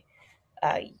really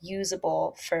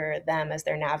usable for them as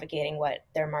they're navigating what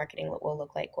their marketing will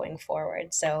look like going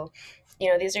forward. So,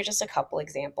 these are just a couple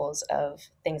examples of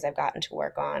things I've gotten to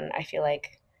work on. I feel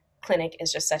like clinic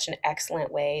is just such an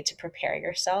excellent way to prepare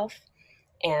yourself.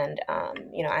 And,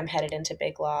 I'm headed into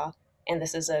big law, and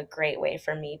this is a great way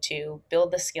for me to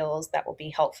build the skills that will be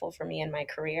helpful for me in my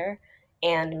career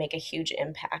and make a huge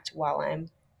impact while I'm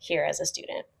here as a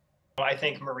student. I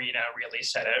think Marina really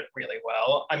said it really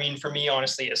well. I mean, for me,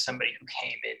 honestly, as somebody who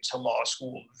came into law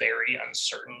school very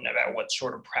uncertain about what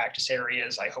sort of practice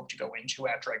areas I hope to go into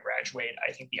after I graduate,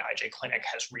 I think the IJ Clinic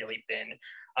has really been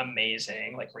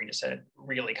amazing. Like Marina said,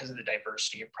 really because of the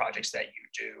diversity of projects that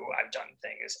you do. I've done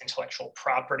things, intellectual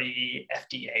property,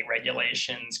 FDA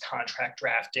regulations, contract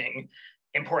drafting,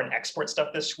 import and export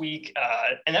stuff this week.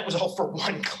 And that was all for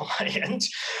one client.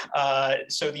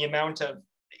 So the amount of,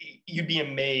 you'd be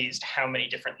amazed how many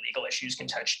different legal issues can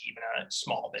touch even a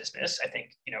small business. I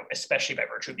think, especially by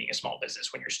virtue of being a small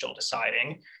business, when you're still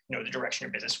deciding, the direction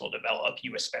your business will develop,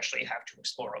 you especially have to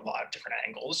explore a lot of different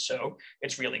angles. So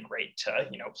it's really great to,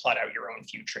 plot out your own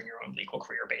future and your own legal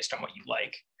career based on what you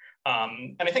like.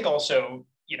 And I think also,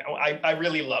 I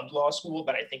really loved law school,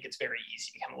 but I think it's very easy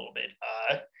to become a little bit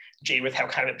jaded with how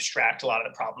kind of abstract a lot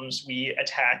of the problems we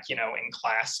attack, in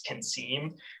class can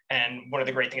seem. And one of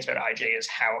the great things about IJ is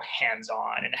how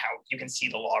hands-on and how you can see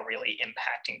the law really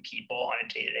impacting people on a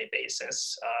day-to-day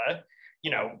basis.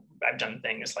 I've done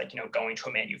things like, going to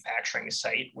a manufacturing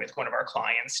site with one of our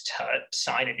clients to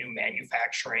sign a new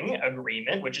manufacturing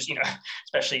agreement, which is,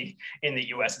 especially in the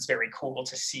US, it's very cool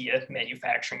to see a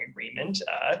manufacturing agreement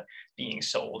being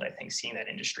sold. I think seeing that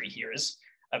industry here is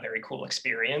a very cool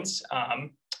experience.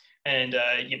 And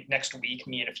next week,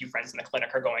 me and a few friends in the clinic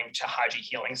are going to Haji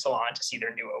Healing Salon to see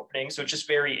their new opening. So it's just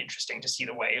very interesting to see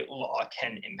the way law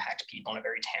can impact people on a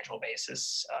very tangible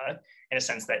basis, in a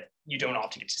sense that you don't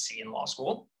often get to see in law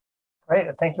school. Great,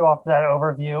 thank you all for that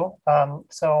overview.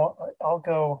 So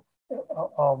I'll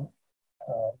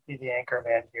be the anchor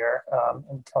man here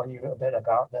and tell you a bit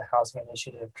about the Housing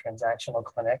Initiative Transactional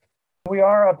Clinic. We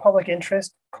are a public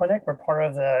interest clinic. We're part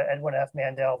of the Edwin F.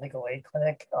 Mandel Legal Aid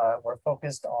Clinic. We're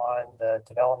focused on the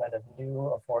development of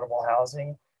new affordable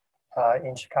housing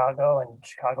in Chicago and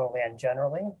Chicagoland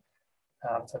generally.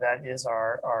 So that is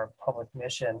our public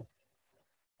mission.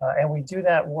 And we do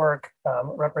that work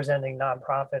representing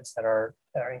nonprofits that are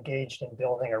engaged in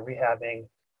building or rehabbing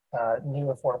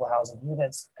new affordable housing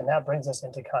units. And that brings us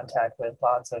into contact with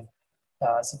lots of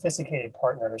sophisticated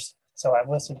partners. So I've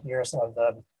listed here some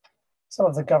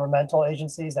of the governmental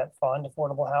agencies that fund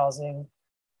affordable housing,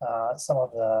 some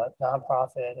of the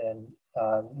nonprofit and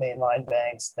mainline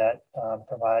banks that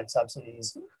provide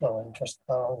subsidies, low interest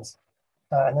loans,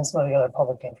 and then some of the other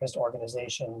public interest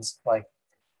organizations like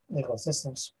Legal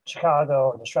Assistance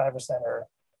Chicago, the Shriver Center,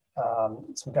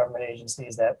 some government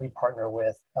agencies that we partner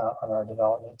with on our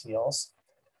development deals.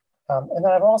 And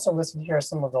then I've also listed here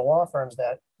some of the law firms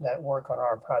that work on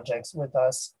our projects with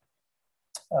us.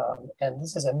 And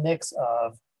this is a mix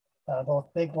of both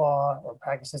big law or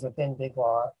practices within big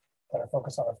law that are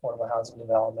focused on affordable housing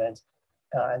development,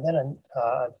 and then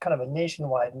a kind of a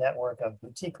nationwide network of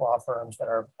boutique law firms that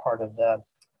are part of the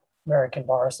American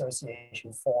Bar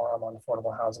Association Forum on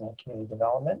Affordable Housing and Community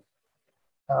Development.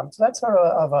 So that's sort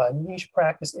of a niche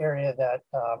practice area that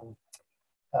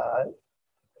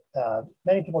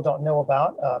many people don't know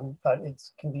about, but it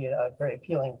can be a very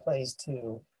appealing place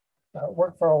to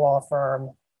work for a law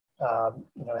firm,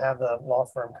 have the law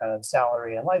firm kind of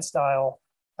salary and lifestyle,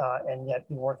 and yet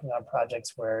be working on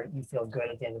projects where you feel good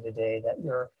at the end of the day that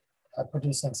you're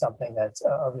producing something that's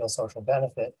a real social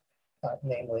benefit,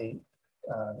 namely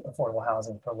affordable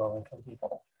housing for low-income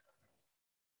people.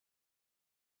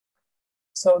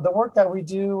 So the work that we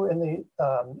do in the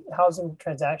Housing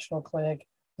Transactional Clinic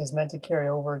is meant to carry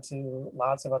over to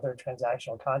lots of other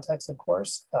transactional contexts, of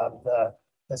course.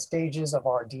 The stages of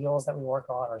our deals that we work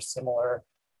on are similar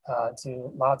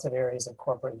to lots of areas of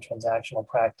corporate and transactional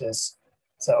practice.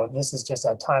 So this is just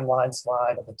a timeline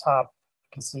slide. At the top, you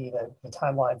can see the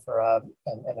timeline for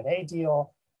an M&A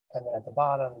deal. And then at the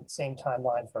bottom, same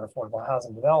timeline for affordable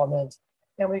housing development.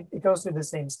 And it goes through the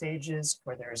same stages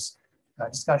where there's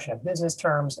discussion of business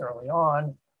terms early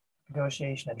on,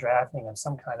 negotiation and drafting of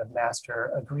some kind of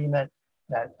master agreement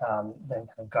that then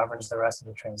kind of governs the rest of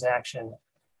the transaction,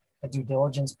 a due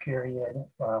diligence period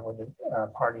where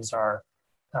the parties are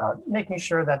making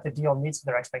sure that the deal meets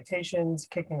their expectations,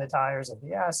 kicking the tires of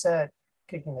the asset,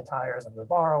 kicking the tires of the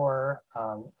borrower,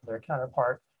 their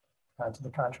counterpart to the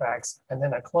contracts, and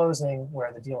then a closing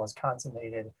where the deal is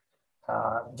consummated.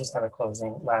 We just had a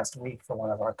closing last week for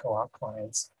one of our co-op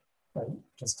clients, which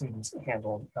the students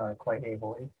handled quite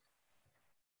ably.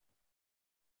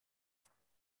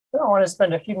 I want to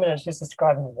spend a few minutes just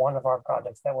describing one of our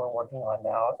projects that we're working on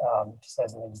now, just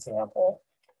as an example.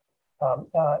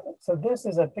 So this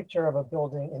is a picture of a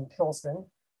building in Pilsen,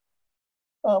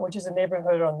 which is a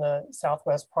neighborhood on the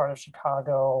southwest part of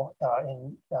Chicago.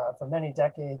 For many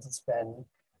decades, it's been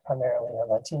primarily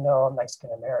a Latino,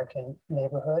 Mexican-American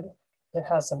neighborhood. It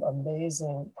has some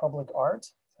amazing public art.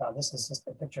 This is just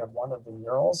a picture of one of the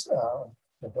murals,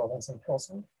 the buildings in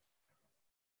Pilsen.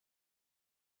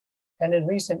 And in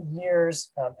recent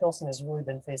years, Pilsen has really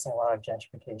been facing a lot of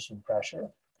gentrification pressure.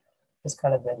 It's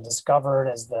kind of been discovered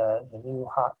as the new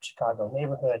hot Chicago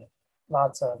neighborhood.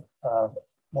 Lots of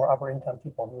more upper income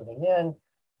people moving in,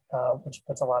 which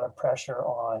puts a lot of pressure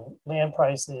on land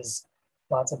prices,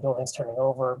 lots of buildings turning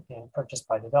over, being purchased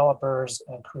by developers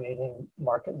and creating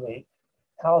market rate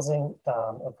housing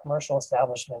or commercial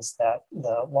establishments that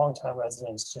the longtime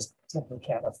residents just simply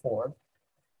can't afford.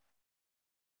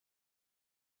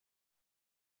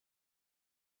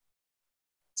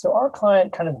 So our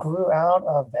client kind of grew out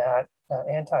of that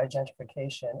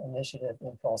anti-gentrification initiative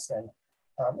in Pilsen.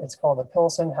 It's called the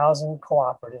Pilsen Housing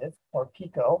Cooperative, or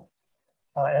PICO.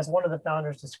 As one of the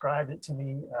founders described it to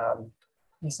me,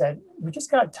 he said, we just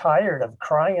got tired of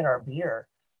crying in our beer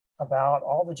about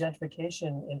all the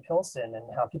gentrification in Pilsen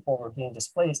and how people were being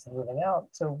displaced and moving out.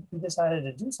 So we decided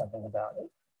to do something about it.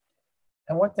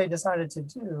 And what they decided to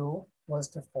do was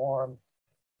to form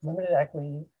limited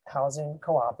equity housing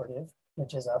cooperative,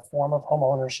 which is a form of home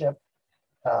ownership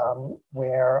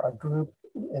where a group,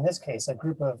 in this case, a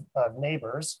group of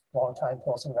neighbors, longtime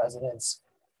Pilsen residents,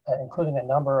 including a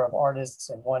number of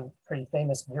artists and one pretty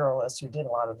famous muralist who did a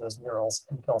lot of those murals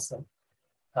in Pilsen,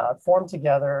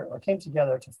 came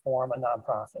together to form a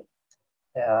nonprofit.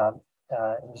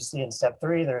 And you see in step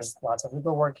 3, there's lots of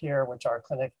legal work here, which our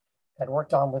clinic had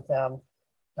worked on with them.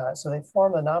 So they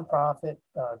formed a nonprofit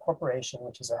corporation,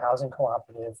 which is a housing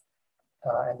cooperative.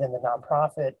 And then the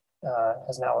nonprofit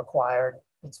has now acquired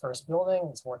its first building.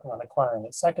 It's working on acquiring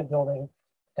its second building.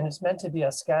 And it's meant to be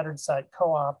a scattered site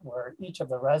co-op where each of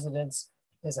the residents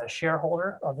is a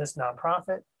shareholder of this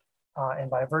nonprofit.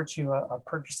 And by virtue of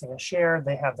purchasing a share,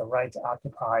 they have the right to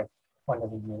occupy one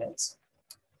of the units.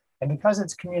 And because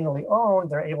it's communally owned,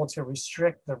 they're able to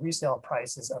restrict the resale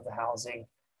prices of the housing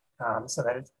so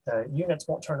that the units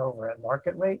won't turn over at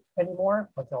market rate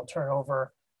anymore, but they'll turn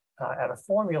over at a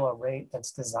formula rate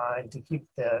that's designed to keep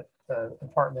the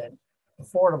apartment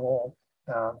affordable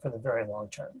for the very long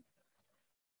term.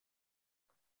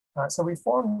 So we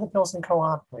formed the Pilsen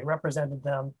Co-op. We represented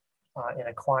them in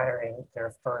acquiring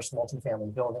their first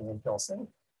multifamily building in Pilsen.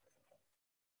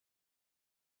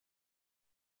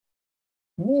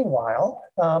 Meanwhile,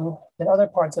 in other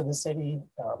parts of the city,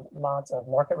 lots of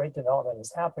market rate development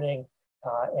is happening.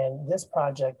 And this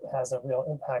project has a real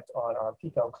impact on our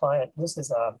PICO client. This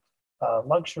is a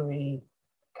luxury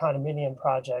condominium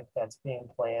project that's being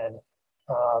planned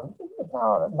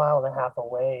about 1.5 miles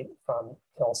away from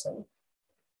Pilsen.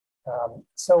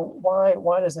 So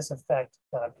why does this affect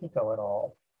PICO at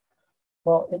all?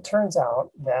 Well, it turns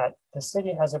out that the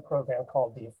city has a program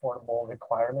called the Affordable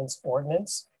Requirements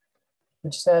Ordinance,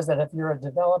 which says that if you're a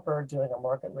developer doing a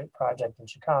market rate project in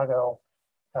Chicago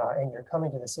and you're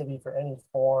coming to the city for any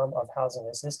form of housing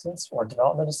assistance or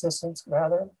development assistance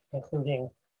rather, including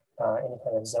any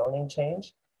kind of zoning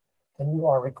change, then you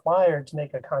are required to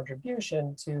make a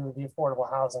contribution to the affordable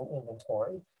housing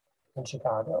inventory in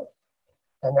Chicago.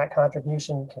 And that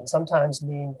contribution can sometimes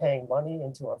mean paying money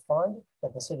into a fund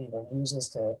that the city then uses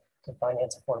to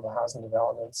finance affordable housing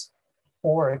developments,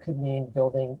 or it could mean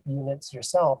building units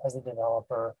yourself as a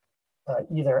developer,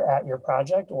 either at your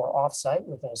project or offsite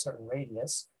within a certain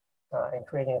radius, and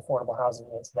creating affordable housing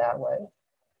units that way.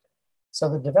 So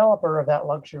the developer of that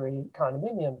luxury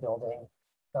condominium building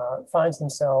finds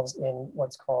themselves in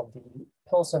what's called the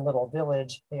Pilsen Little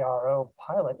Village ARO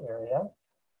pilot area,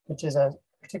 which is a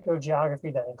particular geography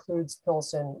that includes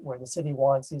Pilsen, where the city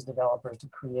wants these developers to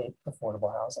create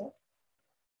affordable housing.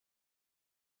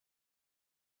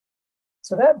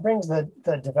 So that brings the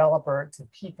developer to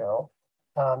PICO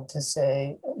to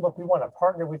say, look, we want to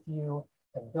partner with you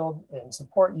build and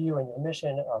support you in your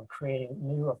mission of creating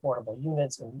new affordable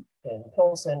units in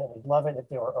Pilsen. And we'd love it if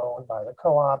they were owned by the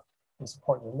co-op. We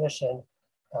support your mission.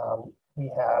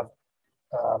 We have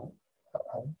a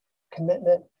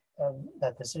commitment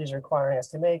that the city is requiring us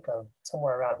to make of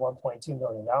somewhere around $1.2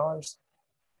 million.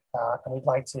 And we'd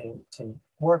like to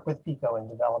work with PICO in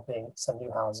developing some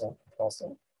new housing in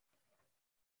Pilsen.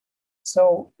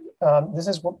 So this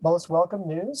is most welcome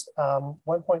news,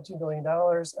 $1.2 billion,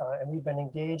 and we've been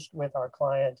engaged with our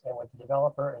client and with the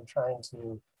developer in trying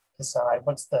to decide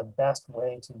what's the best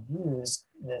way to use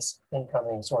this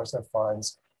incoming source of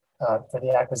funds for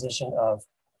the acquisition of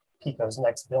PICO's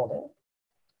next building.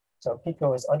 So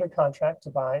PICO is under contract to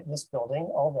buy this building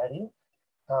already,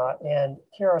 and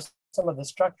here are some of the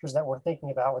structures that we're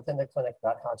thinking about within the clinic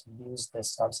about how to use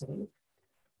this subsidy.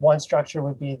 One structure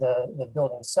would be the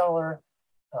building seller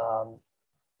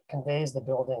conveys the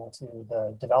building to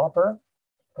the developer,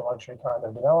 the luxury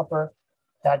condo developer.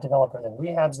 That developer then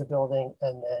rehabs the building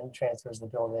and then transfers the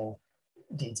building,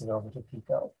 deeds it over to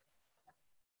PICO.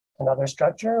 Another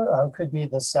structure could be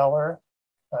the seller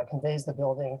conveys the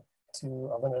building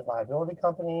to a limited liability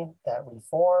company that we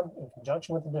form in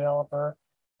conjunction with the developer.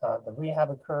 The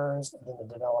rehab occurs, and then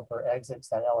the developer exits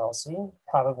that LLC,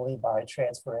 probably by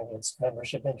transferring its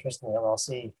membership interest in the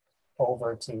LLC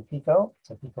over to PICO.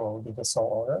 So PICO will be the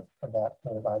sole owner of that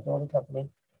limited liability company.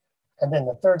 And then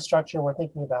the third structure we're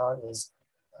thinking about is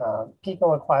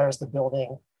PICO acquires the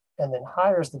building and then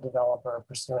hires the developer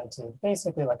pursuant to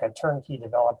basically like a turnkey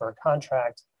developer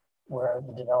contract, where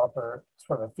the developer,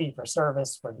 sort of a fee for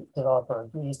service, where the developer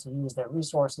agrees to use their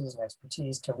resources and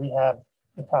expertise to rehab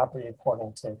the property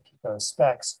according to PICO's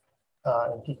specs,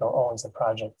 and PICO owns the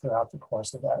project throughout the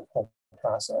course of that whole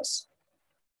process.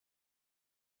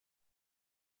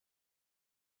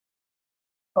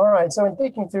 All right, so in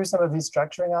thinking through some of these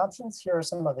structuring options, here are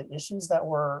some of the issues that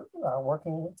we're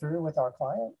working through with our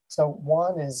client. So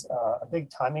one is a big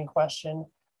timing question.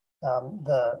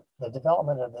 The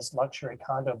development of this luxury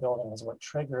condo building is what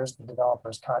triggers the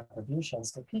developer's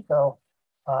contributions to PICO.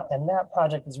 And that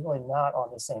project is really not on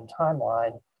the same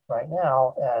timeline right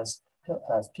now as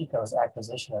PICO's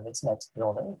acquisition of its next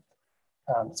building.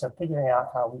 So figuring out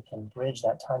how we can bridge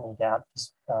that timing gap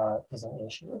is an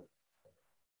issue.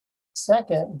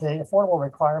 Second, the Affordable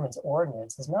Requirements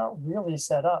Ordinance is not really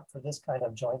set up for this kind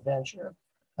of joint venture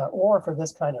or for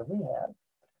this kind of rehab.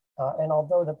 And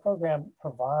although the program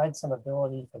provides some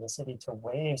ability for the city to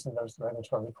waive some of those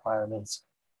regulatory requirements,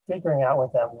 figuring out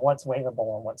with them what's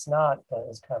waivable and what's not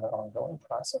is kind of an ongoing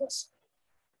process.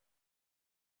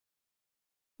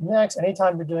 Next,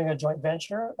 anytime you're doing a joint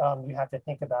venture, you have to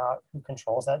think about who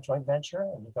controls that joint venture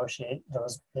and negotiate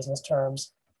those business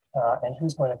terms, and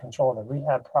who's going to control the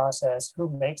rehab process, who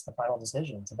makes the final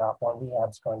decisions about when rehab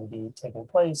is going to be taking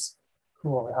place, who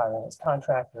will be hiring as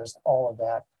contractors. All of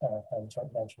that kind of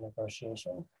joint venture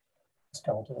negotiation is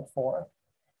coming to the fore.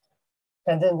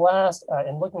 And then last,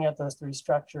 in looking at those three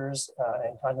structures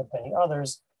and contemplating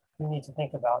others, we need to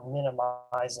think about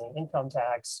minimizing income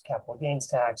tax, capital gains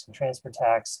tax, and transfer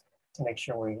tax to make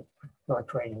sure we're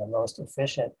creating the most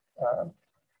efficient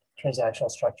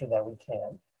transactional structure that we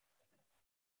can.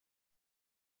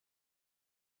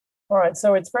 All right,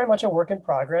 so it's very much a work in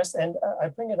progress, and I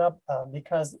bring it up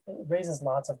because it raises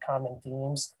lots of common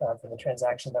themes for the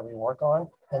transactions that we work on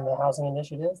in the housing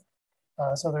initiative.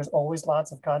 So there's always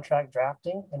lots of contract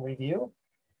drafting and review.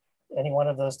 Any one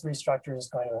of those three structures is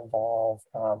going to involve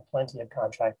plenty of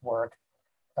contract work.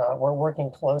 We're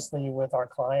working closely with our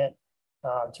client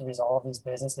to resolve these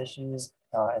business issues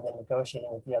and then negotiating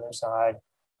with the other side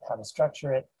how to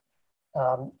structure it.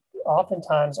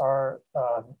 Oftentimes our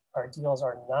deals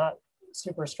are not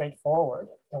super straightforward,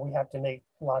 and we have to make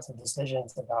lots of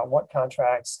decisions about what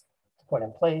contracts to put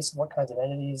in place, what kinds of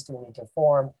entities do we need to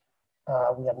form.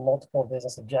 We have multiple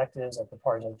business objectives that the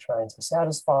parties are trying to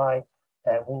satisfy,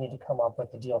 and we need to come up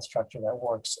with a deal structure that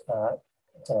works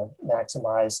to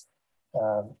maximize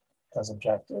those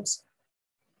objectives.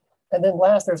 And then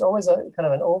last, there's always a kind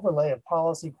of an overlay of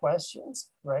policy questions,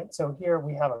 right? So here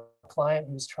we have a client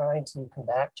who's trying to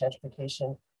combat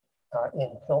gentrification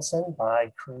in Pilsen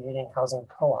by creating housing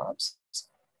co-ops.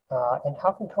 And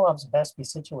how can co-ops best be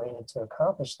situated to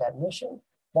accomplish that mission?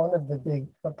 One of the big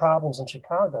problems in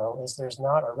Chicago is there's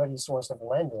not a ready source of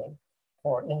lending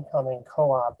for incoming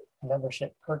co-op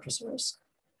membership purchasers.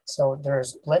 So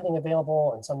there's lending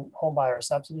available and some home buyer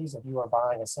subsidies if you are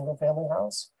buying a single family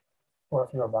house, or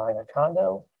if you are buying a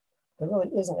condo. There really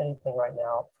isn't anything right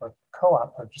now for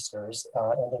co-op purchasers,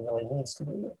 and there really needs to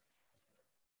be.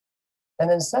 And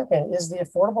then second, is the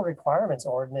Affordable Requirements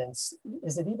Ordinance,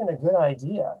 is it even a good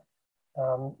idea?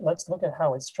 let's look at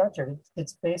how it's structured.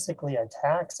 It's basically a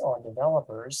tax on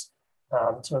developers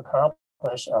to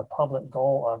accomplish a public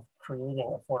goal of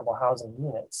creating affordable housing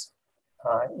units.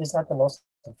 Is that the most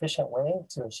efficient way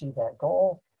to achieve that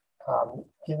goal?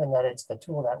 Given that it's the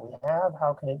tool that we have,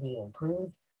 how can it be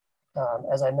improved?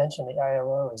 As I mentioned, the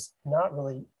IRO is not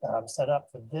really set up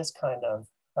for this kind of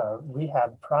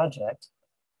rehab project,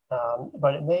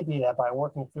 but it may be that by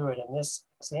working through it in this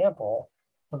example,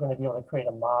 we're going to be able to create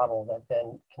a model that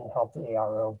then can help the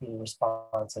ARO be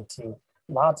responsive to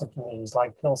lots of communities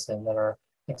like Pilsen that are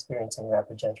experiencing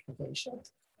rapid gentrification.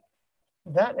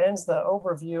 That ends the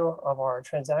overview of our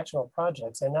transactional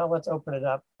projects. And now let's open it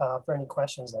up for any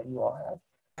questions that you all have.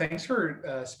 Thanks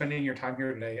for spending your time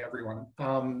here today, everyone.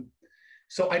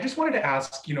 So I just wanted to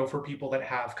ask, for people that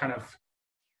have kind of,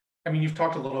 you've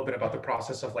talked a little bit about the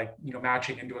process of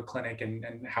matching into a clinic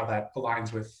and how that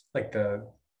aligns with the,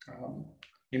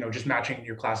 just matching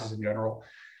your classes in general.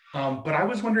 But I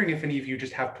was wondering if any of you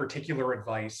just have particular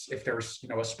advice, if there's,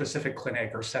 a specific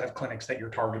clinic or set of clinics that you're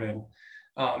targeting,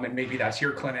 and maybe that's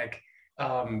your clinic.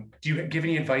 Do you give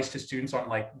any advice to students on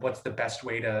what's the best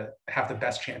way to have the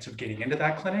best chance of getting into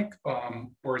that clinic?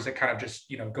 Or is it kind of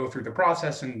just, go through the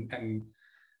process and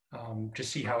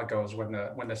just see how it goes when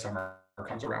the summer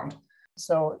comes around?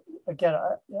 So again,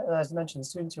 as mentioned,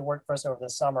 students who work for us over the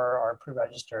summer are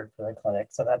pre-registered for the clinic.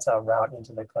 So that's a route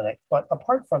into the clinic. But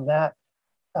apart from that,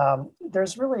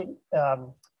 there's really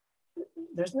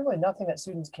nothing that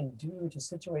students can do to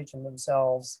situate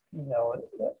themselves,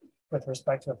 with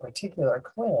respect to a particular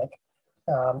clinic.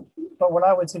 But what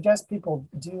I would suggest people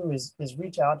do is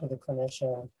reach out to the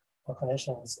clinician or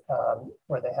clinicians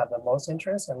where they have the most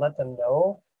interest and let them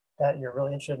know that you're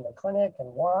really interested in the clinic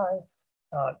and why.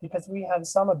 Because we have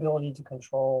some ability to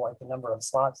control the number of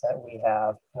slots that we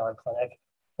have in our clinic.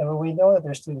 And when we know that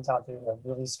there's students out there who have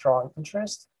really strong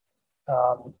interest,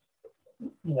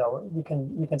 we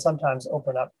can sometimes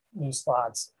open up new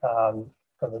slots for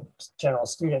the general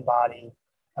student body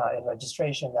in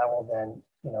registration that will then,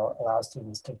 allow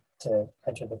students to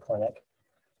enter the clinic.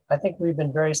 I think we've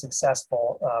been very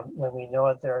successful when we know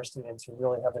that there are students who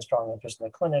really have a strong interest in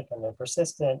the clinic and they're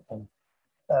persistent, and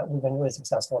we've been really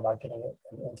successful about getting it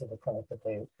into the clinic that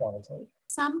they want to take.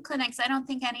 Some clinics, I don't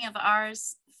think any of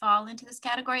ours fall into this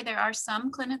category. There are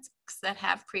some clinics that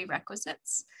have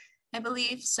prerequisites, I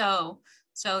believe. So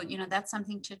that's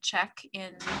something to check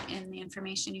in the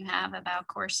information you have about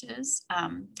courses,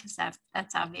 because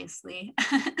that's obviously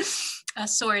a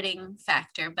sorting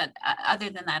factor. But other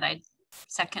than that, I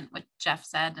second what Jeff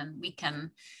said, and we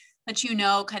can let you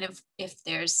know kind of if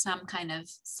there's some kind of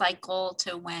cycle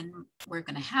to when we're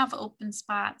going to have open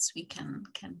spots. We can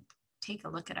take a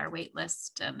look at our wait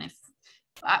list, and if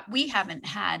we haven't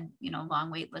had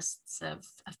long wait lists of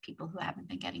people who haven't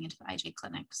been getting into the IJ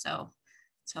clinic. So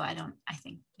I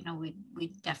think we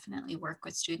definitely work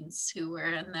with students who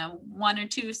were in the 1 or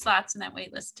 2 slots in that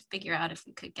wait list to figure out if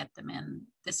we could get them in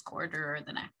this quarter or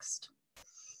the next.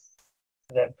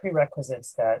 The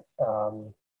prerequisites that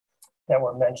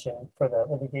were mentioned for the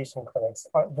litigation clinics,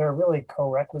 they're really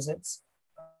co-requisites,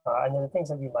 and they're the things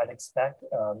that you might expect.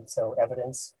 So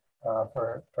evidence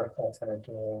for clinics that are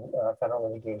doing federal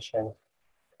litigation,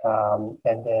 and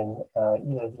then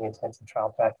either the intensive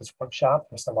trial practice workshop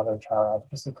or some other trial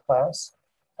advocacy class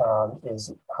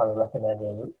is highly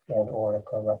recommended and or a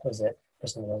co-requisite for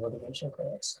some of the litigation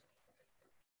clinics.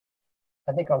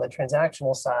 I think on the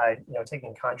transactional side,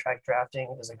 taking contract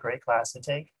drafting is a great class to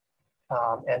take.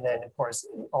 And then, of course,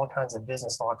 all kinds of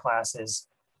business law classes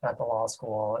at the law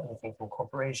school, anything from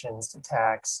corporations to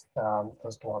tax,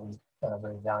 those can all be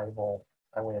very valuable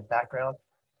by way of background,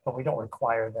 but we don't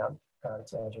require them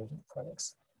to enter into the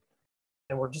clinics.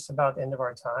 And we're just about the end of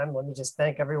our time. Let me just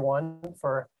thank everyone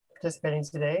for participating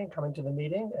today and coming to the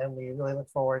meeting. And we really look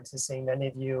forward to seeing many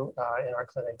of you in our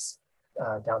clinics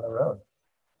down the road.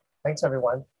 Thanks,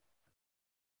 everyone.